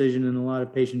small incision, and a lot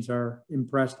of patients are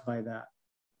impressed by that.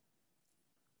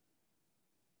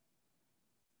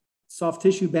 Soft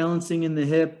tissue balancing in the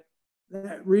hip,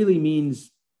 that really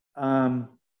means how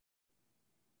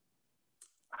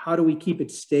do we keep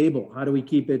it stable? How do we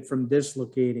keep it from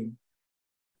dislocating?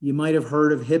 You might have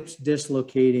heard of hips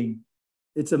dislocating.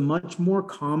 It's a much more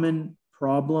common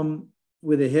problem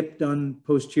with a hip done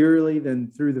posteriorly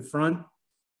than through the front.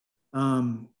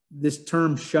 This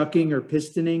term shucking or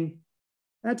pistoning,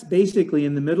 that's basically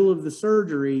in the middle of the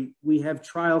surgery, we have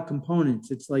trial components.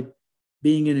 It's like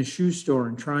being in a shoe store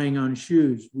and trying on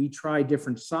shoes. We try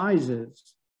different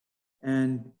sizes,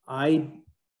 and I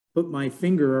put my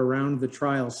finger around the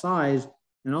trial size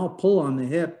and I'll pull on the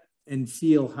hip and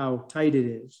feel how tight it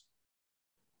is.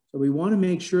 So we want to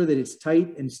make sure that it's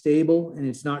tight and stable and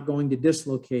it's not going to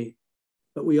dislocate.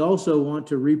 But we also want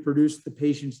to reproduce the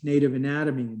patient's native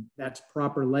anatomy, and that's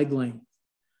proper leg length.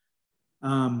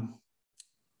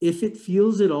 If it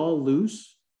feels at all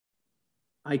loose,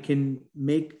 I can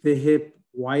make the hip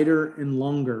wider and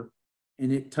longer,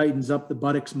 and it tightens up the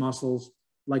buttocks muscles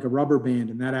like a rubber band,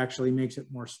 and that actually makes it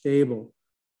more stable.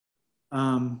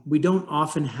 We don't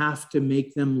often have to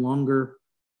make them longer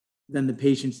than the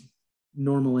patient's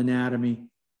normal anatomy.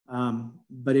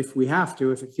 But if we have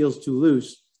to, if it feels too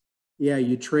loose, yeah,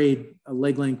 you trade a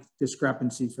leg length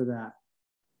discrepancy for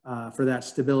that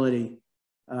stability.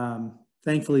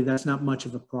 Thankfully, that's not much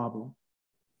of a problem.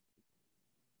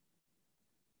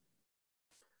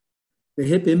 The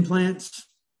hip implants,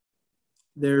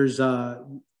 there's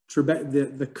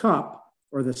the cup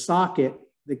or the socket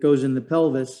that goes in the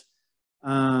pelvis.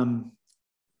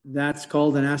 That's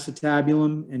called an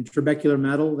acetabulum, and trabecular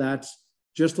metal. That's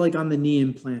just like on the knee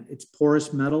implant. It's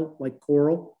porous metal like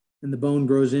coral, and the bone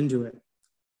grows into it.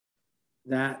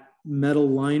 That metal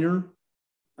liner,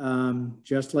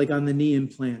 just like on the knee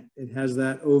implant, it has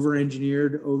that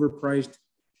over-engineered, overpriced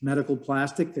medical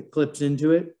plastic that clips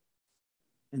into it.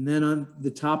 And then on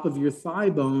the top of your thigh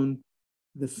bone,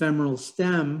 the femoral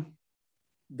stem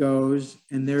goes,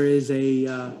 and there is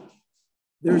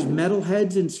there's metal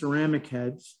heads and ceramic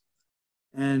heads.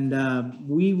 And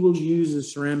we will use a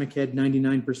ceramic head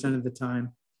 99% of the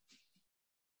time.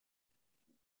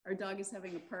 Our dog is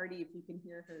having a party, if you can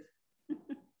hear her.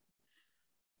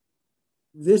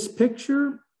 This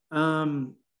picture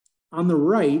on the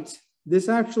right, this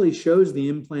actually shows the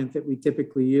implant that we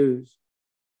typically use.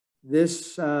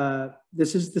 This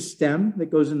is the stem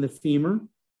that goes in the femur.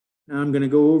 Now I'm going to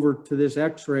go over to this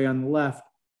x-ray on the left.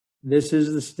 This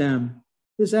is the stem.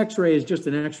 This x-ray is just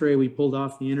an x-ray we pulled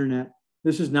off the internet.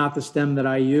 This is not the stem that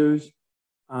I use,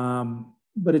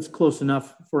 but it's close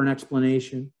enough for an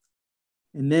explanation.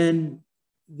 And then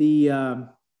the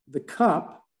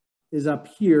cup is up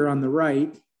here on the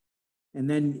right. And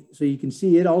then, so you can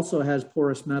see it also has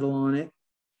porous metal on it.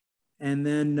 And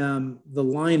then the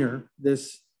liner,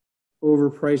 this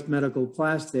overpriced medical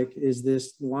plastic, is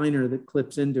this liner that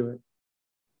clips into it.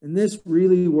 And this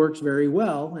really works very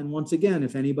well. And once again,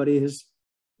 if anybody is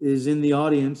in the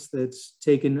audience that's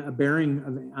taken a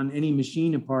bearing on any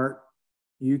machine apart,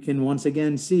 you can once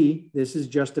again see this is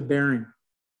just a bearing.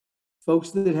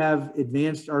 Folks that have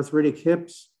advanced arthritic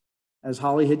hips, as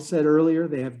Holly had said earlier,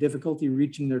 they have difficulty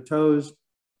reaching their toes.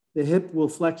 The hip will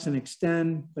flex and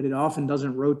extend, but it often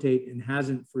doesn't rotate and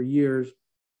hasn't for years.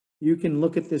 You can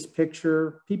look at this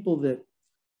picture. People that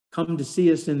come to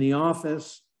see us in the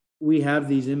office, we have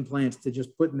these implants to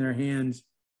just put in their hands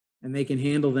and they can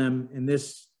handle them. And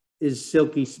this is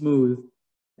silky smooth.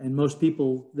 And most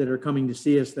people that are coming to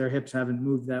see us, their hips haven't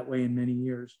moved that way in many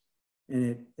years.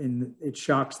 And it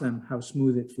shocks them how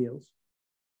smooth it feels.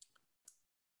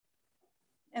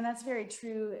 And that's very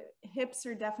true. Hip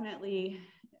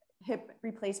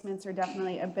replacements are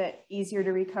definitely a bit easier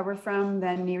to recover from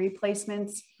than knee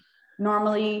replacements.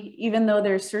 Normally, even though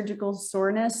there's surgical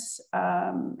soreness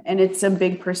and it's a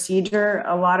big procedure,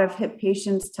 a lot of hip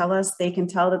patients tell us they can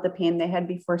tell that the pain they had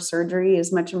before surgery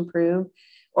is much improved,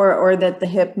 or that the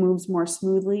hip moves more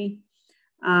smoothly.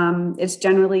 It's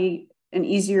generally an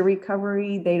easier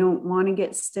recovery. They don't want to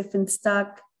get stiff and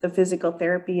stuck. The physical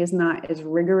therapy is not as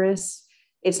rigorous.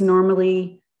 It's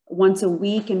normally once a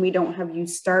week, and we don't have you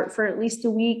start for at least a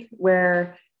week,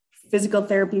 where physical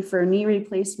therapy for a knee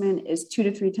replacement is 2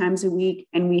 to 3 times a week,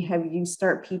 and we have you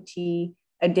start PT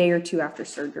a day or two after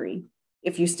surgery.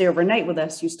 If you stay overnight with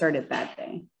us, you start it that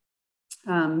day.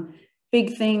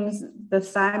 Big things, the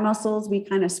thigh muscles, we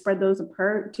kind of spread those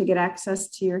apart to get access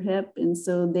to your hip. And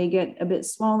so they get a bit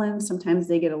swollen. Sometimes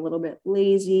they get a little bit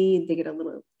lazy. They get a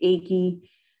little achy.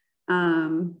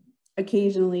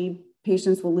 Occasionally,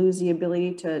 patients will lose the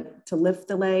ability to lift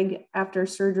the leg after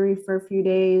surgery for a few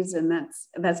days, and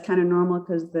that's kind of normal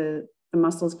because the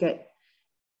muscles get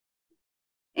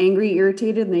angry,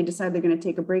 irritated, and they decide they're going to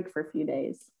take a break for a few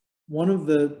days. One of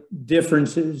the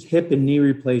differences, hip and knee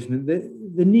replacement,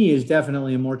 the knee is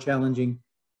definitely a more challenging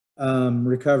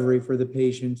recovery for the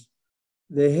patients.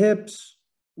 The hips,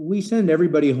 we send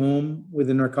everybody home with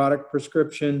a narcotic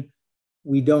prescription.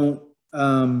 We don't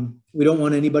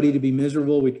want anybody to be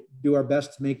miserable. We do our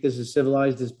best to make this as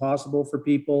civilized as possible for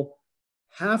people.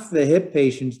 Half the hip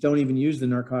patients don't even use the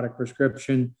narcotic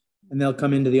prescription, and they'll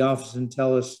come into the office and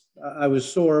tell us, I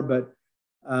was sore, but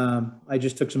I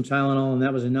just took some Tylenol and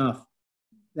that was enough.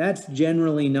 That's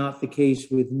generally not the case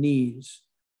with knees.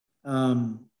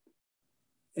 And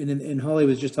Holly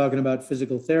was just talking about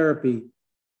physical therapy.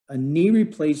 A knee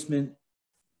replacement,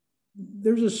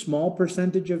 there's a small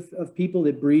percentage of people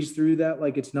that breeze through that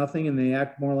like it's nothing and they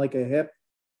act more like a hip.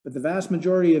 But the vast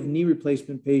majority of knee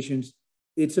replacement patients,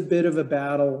 it's a bit of a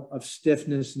battle of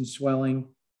stiffness and swelling,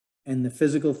 and the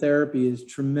physical therapy is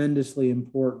tremendously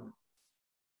important.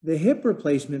 The hip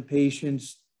replacement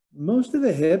patients, most of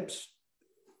the hips,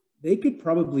 they could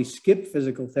probably skip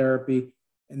physical therapy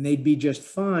and they'd be just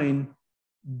fine.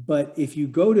 But if you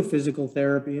go to physical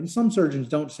therapy, and some surgeons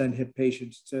don't send hip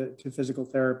patients to physical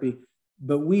therapy,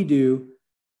 but we do,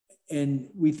 and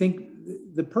we think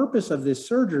the purpose of this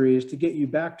surgery is to get you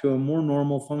back to a more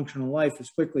normal functional life as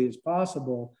quickly as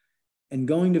possible. And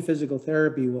going to physical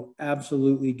therapy will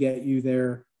absolutely get you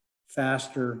there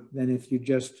faster than if you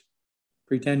just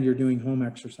pretend you're doing home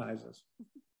exercises.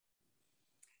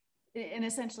 And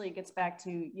essentially it gets back to,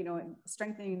 you know,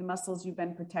 strengthening the muscles you've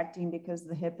been protecting because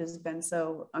the hip has been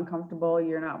so uncomfortable.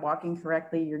 You're not walking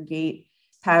correctly. Your gait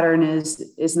pattern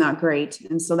is not great.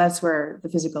 And so that's where the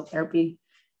physical therapy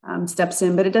steps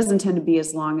in, but it doesn't tend to be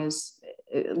as long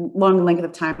length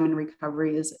of time in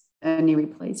recovery as a knee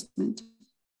replacement.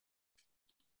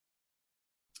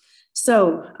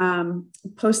 So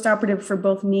post-operative for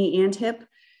both knee and hip.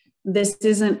 This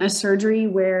isn't a surgery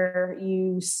where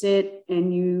you sit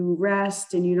and you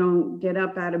rest and you don't get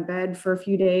up out of bed for a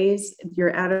few days.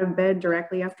 You're out of bed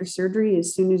directly after surgery.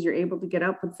 As soon as you're able to get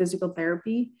up with physical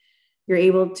therapy, you're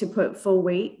able to put full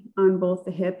weight on both the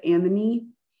hip and the knee.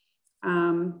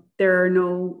 There are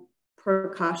no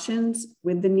precautions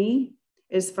with the knee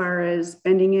as far as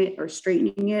bending it or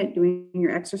straightening it, doing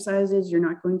your exercises. You're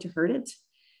not going to hurt it.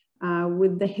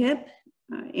 With the hip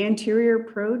anterior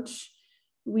approach,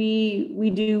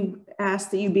 we do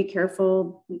ask that you be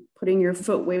careful putting your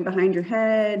foot way behind your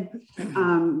head,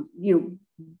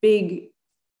 big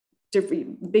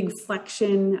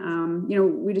flexion.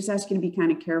 We just ask you to be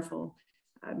kind of careful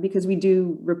because we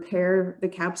do repair the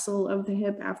capsule of the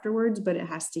hip afterwards, but it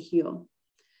has to heal.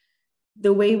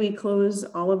 The way we close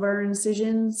all of our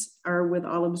incisions are with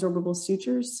all absorbable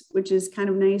sutures, which is kind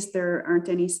of nice. There aren't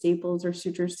any staples or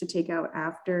sutures to take out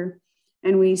after.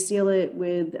 And we seal it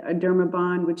with a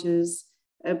Dermabond, which is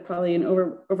probably an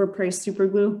overpriced super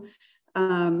glue,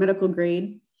 medical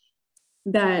grade,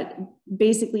 that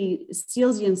basically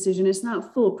seals the incision. It's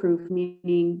not foolproof,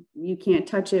 meaning you can't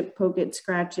touch it, poke it,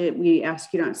 scratch it. We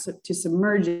ask you not to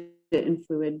submerge it in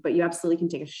fluid, but you absolutely can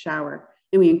take a shower,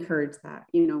 and we encourage that.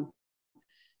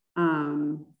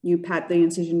 You pat the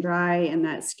incision dry and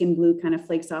that skin glue kind of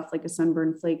flakes off like a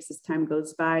sunburn flakes as time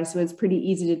goes by. So it's pretty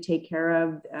easy to take care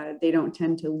of. They don't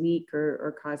tend to leak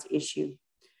or cause issue.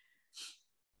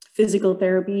 Physical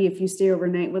therapy, if you stay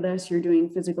overnight with us, you're doing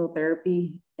physical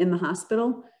therapy in the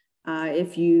hospital.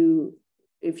 If you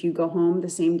go home the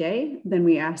same day, then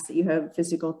we ask that you have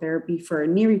physical therapy for a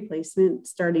knee replacement,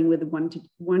 starting with 1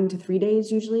 to 3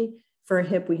 days usually. For a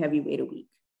hip, we have you wait a week.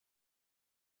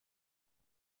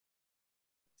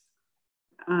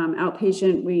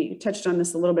 Outpatient, we touched on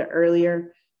this a little bit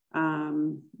earlier.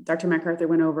 Dr. MacArthur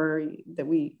went over that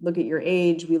we look at your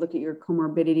age, we look at your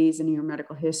comorbidities and your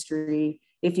medical history,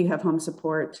 if you have home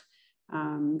support,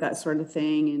 that sort of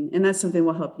thing. And that's something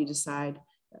we'll help you decide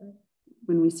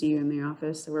when we see you in the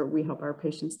office, where we help our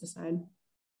patients decide.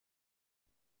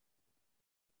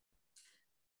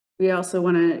 We also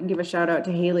want to give a shout out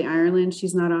to Haley Ireland.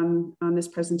 She's not on this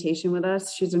presentation with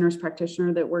us. She's a nurse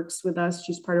practitioner that works with us.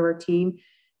 She's part of our team,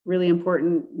 really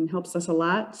important and helps us a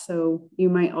lot. So you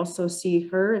might also see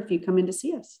her if you come in to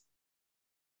see us.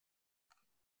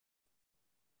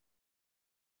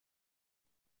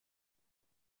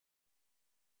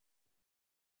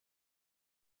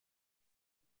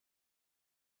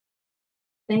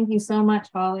 Thank you so much,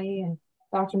 Holly and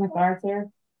Dr. MacArthur.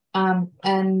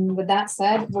 And with that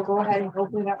said, we'll go ahead and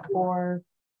open it up for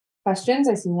questions.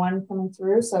 I see one coming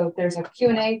through. So there's a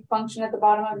Q&A function at the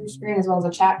bottom of your screen as well as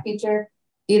a chat feature.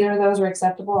 Either of those are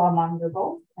acceptable. I'll monitor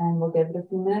both and we'll give it a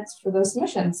few minutes for those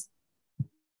submissions.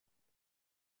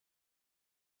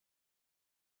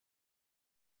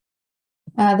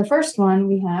 The first one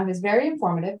we have is very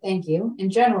informative. Thank you. In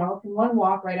general, can one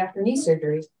walk right after knee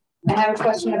surgery? I have a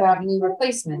question about knee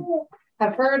replacement.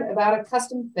 I've heard about a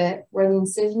custom fit where the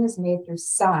incision is made through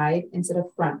side instead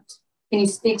of front. Can you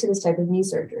speak to this type of knee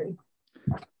surgery?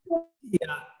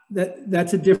 Yeah,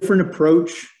 that's a different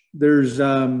approach. There's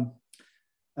mine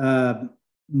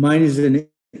is an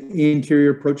anterior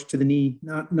approach to the knee,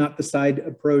 not the side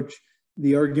approach.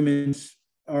 The arguments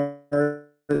are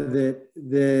that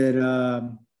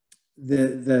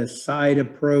the side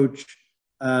approach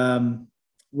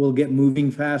will get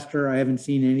moving faster. I haven't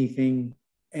seen anything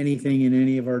in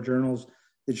any of our journals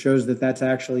that shows that that's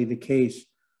actually the case.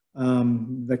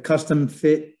 The custom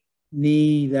fit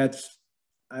knee,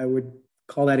 I would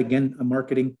call that again a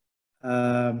marketing.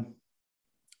 You're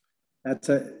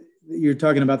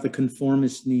talking about the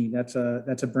conformist knee. That's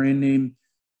a brand name,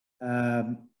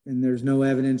 and there's no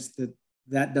evidence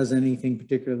that does anything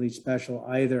particularly special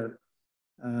either.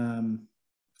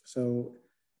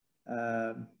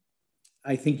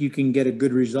 I think you can get a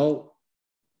good result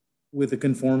with a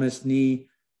conformist knee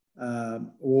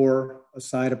or a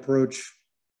side approach.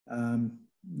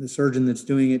 The surgeon that's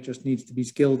doing it just needs to be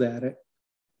skilled at it.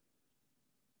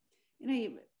 And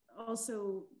I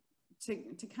also,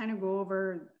 to kind of go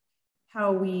over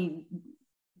how we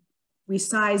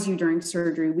size you during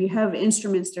surgery. We have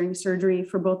instruments during surgery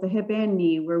for both the hip and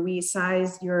knee where we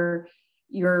size your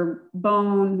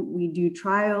bone. We do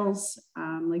trials.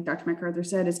 Like Dr. MacArthur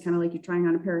said, it's kind of like you're trying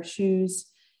on a pair of shoes.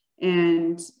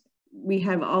 And we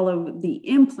have all of the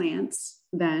implants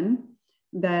then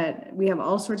that we have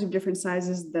all sorts of different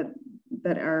sizes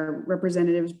that our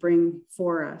representatives bring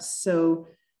for us. So,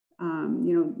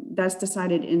 that's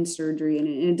decided in surgery, and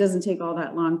it doesn't take all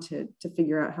that long to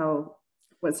figure out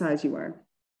what size you are.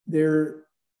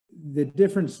 The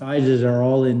different sizes are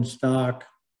all in stock.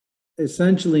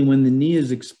 Essentially, when the knee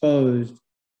is exposed,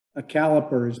 a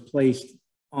caliper is placed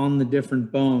on the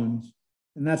different bones,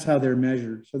 and that's how they're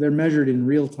measured. So they're measured in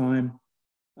real time,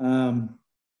 and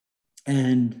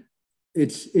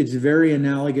it's very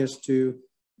analogous to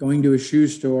going to a shoe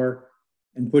store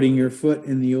and putting your foot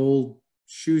in the old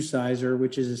shoe sizer,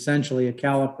 which is essentially a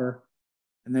caliper,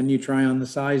 and then you try on the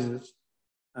sizes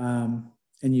and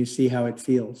you see how it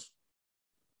feels.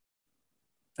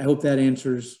 I hope that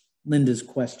answers Linda's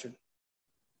question.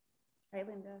 Hi,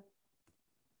 Linda.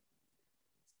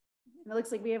 It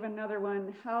looks like we have another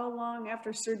one. How long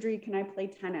after surgery can I play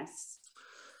tennis?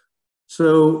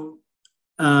 So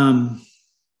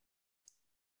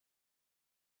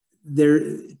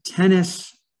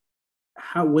tennis,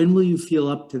 when will you feel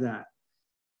up to that?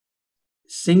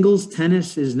 Singles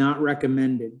tennis is not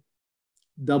recommended.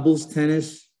 Doubles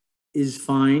tennis is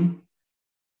fine.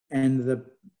 And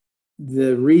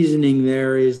the reasoning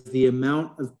there is the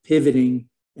amount of pivoting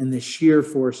and the shear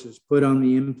forces put on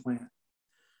the implant.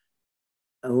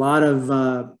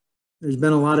 There's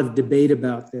been a lot of debate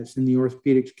about this in the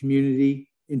orthopedics community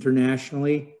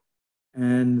internationally.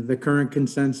 And the current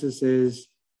consensus is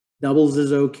doubles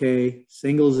is okay.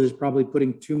 Singles is probably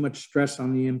putting too much stress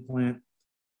on the implant.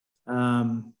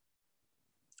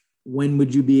 When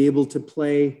would you be able to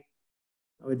play?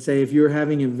 I would say if you're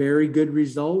having a very good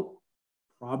result,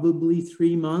 probably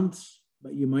 3 months,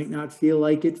 but you might not feel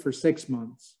like it for 6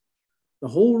 months. The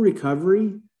whole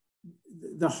recovery,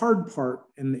 the hard part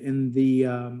and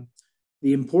the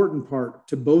important part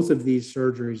to both of these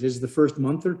surgeries is the first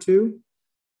month or two.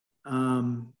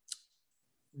 The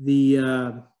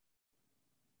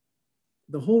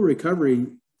whole recovery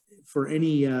for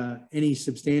any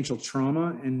substantial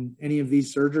trauma, and any of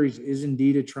these surgeries is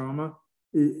indeed a trauma,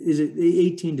 is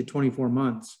 18 to 24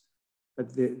 months.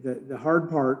 But the hard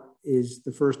part is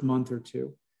the first month or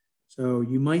two. So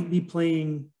you might be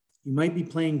playing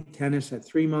tennis at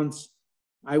 3 months.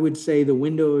 I would say the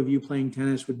window of you playing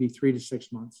tennis would be 3 to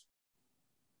 6 months.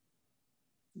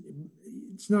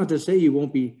 It's not to say you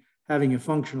won't be having a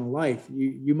functional life.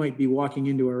 You might be walking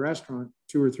into a restaurant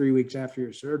 2 or 3 weeks after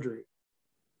your surgery.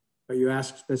 But you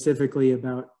asked specifically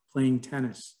about playing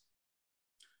tennis.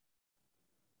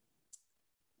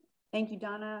 Thank you,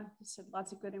 Donna. Just had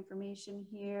lots of good information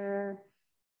here.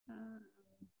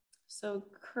 So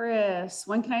Chris,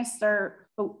 when can I start?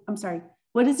 Oh, I'm sorry.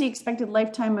 What is the expected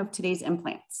lifetime of today's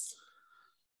implants?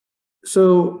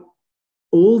 So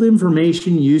old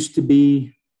information used to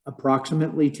be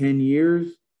approximately 10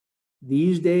 years.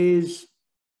 These days,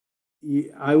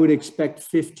 I would expect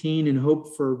 15 and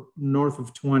hope for north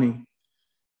of 20.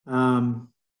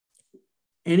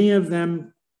 Any of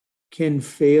them can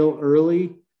fail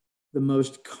early. The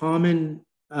most common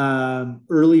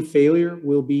early failure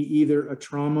will be either a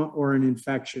trauma or an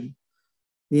infection.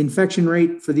 The infection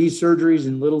rate for these surgeries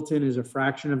in Littleton is a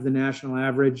fraction of the national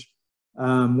average.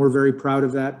 We're very proud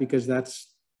of that because that's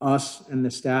us and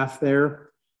the staff there.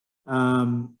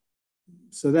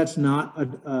 So that's not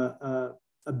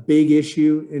a big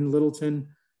issue in Littleton.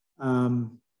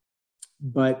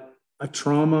 But a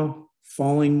trauma,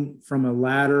 falling from a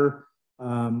ladder,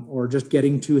 or just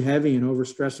getting too heavy and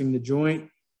overstressing the joint,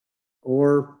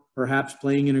 or perhaps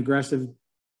playing an aggressive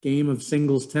game of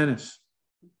singles tennis.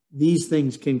 These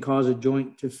things can cause a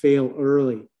joint to fail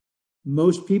early.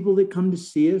 Most people that come to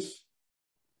see us,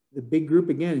 the big group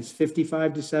again is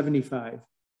 55 to 75.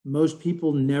 Most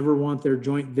people never want their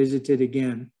joint visited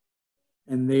again,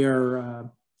 and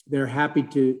they're happy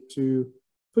to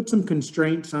put some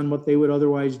constraints on what they would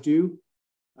otherwise do.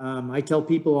 I tell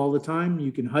people all the time,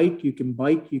 you can hike, you can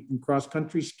bike, you can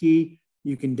cross-country ski,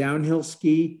 you can downhill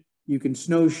ski, you can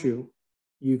snowshoe,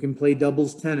 you can play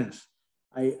doubles tennis.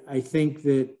 I think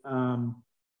that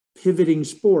pivoting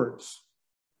sports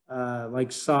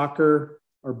like soccer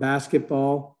or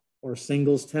basketball or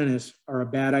singles tennis are a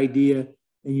bad idea,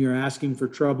 and you're asking for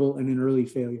trouble and an early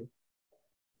failure.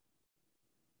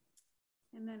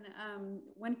 And then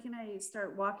when can I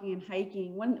start walking and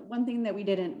hiking? One thing that we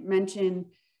didn't mention,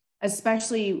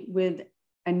 especially with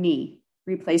a knee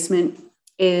replacement,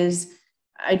 is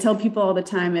I tell people all the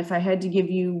time, if I had to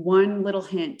give you one little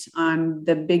hint on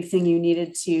the big thing you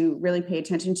needed to really pay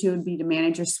attention to, would be to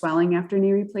manage your swelling after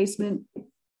knee replacement,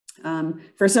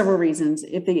 for several reasons.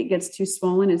 If it gets too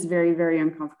swollen, it's very, very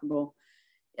uncomfortable.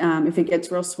 If it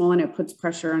gets real swollen, it puts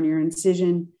pressure on your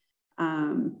incision,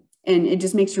 and it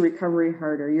just makes your recovery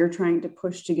harder. You're trying to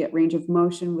push to get range of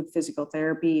motion with physical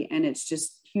therapy, and it's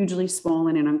just hugely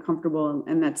swollen and uncomfortable,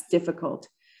 and that's difficult.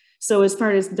 So as far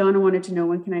as Donna wanted to know,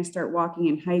 when can I start walking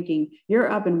and hiking?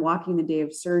 You're up and walking the day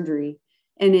of surgery.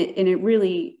 And it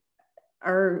really,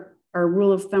 our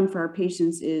rule of thumb for our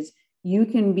patients is you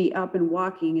can be up and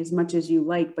walking as much as you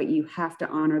like, but you have to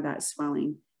honor that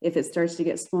swelling. If it starts to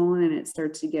get swollen and it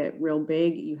starts to get real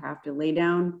big, you have to lay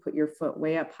down, put your foot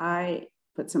way up high,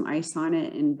 put some ice on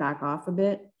it and back off a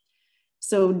bit.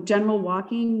 So general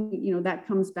walking, you know, that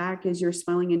comes back as your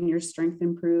swelling and your strength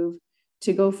improve.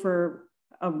 To go for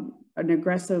an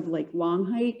aggressive, like long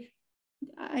hike,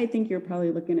 I think you're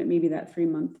probably looking at maybe that 3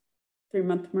 month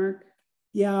mark.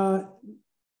 Yeah,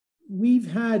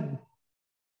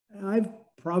 I've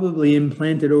probably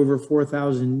implanted over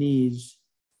 4,000 knees.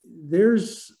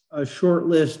 There's a short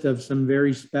list of some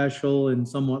very special and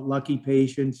somewhat lucky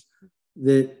patients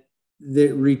that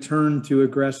return to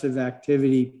aggressive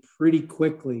activity pretty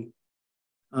quickly.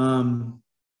 And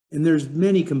there's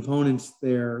many components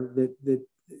there that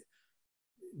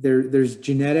there's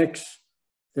genetics,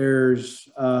 there's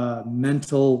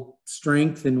mental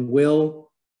strength and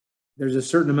will, there's a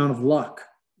certain amount of luck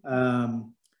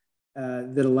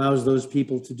that allows those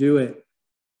people to do it.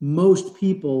 Most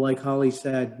people, like Holly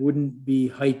said, wouldn't be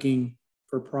hiking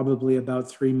for probably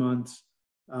about 3 months.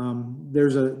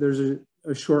 There's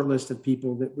a short list of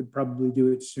people that would probably do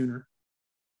it sooner.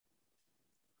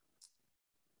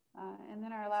 And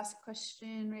then our last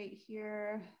question right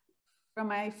here. From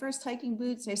my first hiking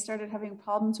boots, I started having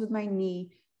problems with my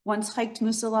knee. Once hiked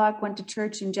Moosilauke, went to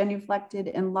church and genuflected,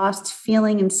 and lost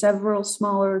feeling in several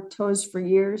smaller toes for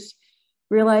years.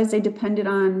 Realized I depended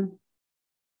on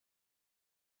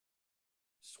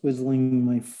Swizzling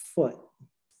my foot.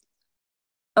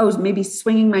 Oh, maybe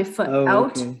swinging my foot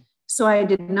out. Okay. So I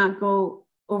did not go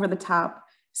over the top.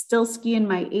 Still ski in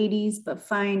my 80s, but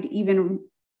find even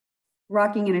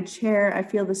rocking in a chair, I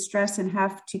feel the stress and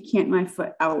have to cant my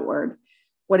foot outward.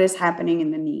 What is happening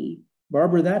in the knee?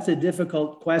 Barbara, that's a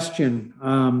difficult question.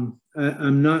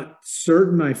 I'm not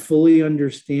certain I fully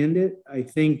understand it. I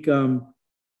think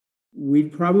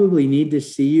we'd probably need to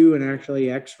see you and actually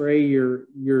x-ray your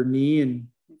knee and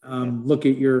look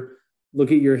at your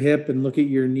hip and look at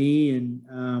your knee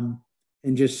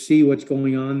and just see what's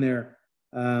going on there.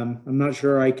 I'm not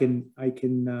sure I can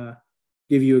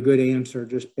give you a good answer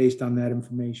just based on that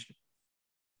information.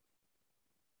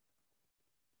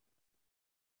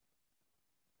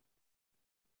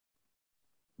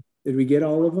 Did we get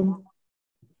all of them?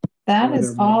 That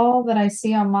is all that I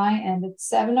see on my end. It's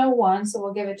 7:01, so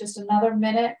we'll give it just another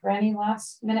minute for any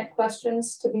last minute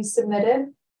questions to be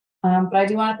submitted. But I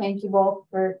do want to thank you both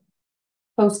for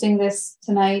hosting this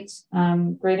tonight.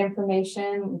 Great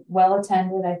information, well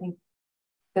attended. I think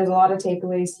there's a lot of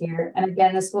takeaways here. And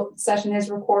again, this session is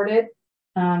recorded.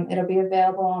 It'll be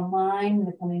available online in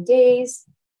the coming days.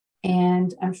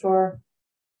 And I'm sure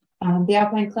the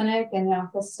Alpine Clinic and the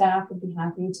office staff would be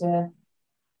happy to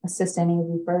assist any of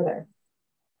you further.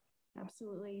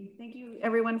 Absolutely. Thank you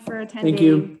everyone for attending. Thank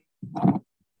you.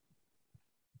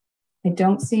 I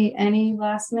don't see any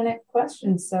last minute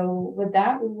questions. So with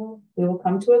that, we will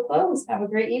come to a close. Have a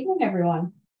great evening,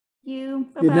 everyone. Thank you.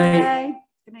 Good night. Bye-bye.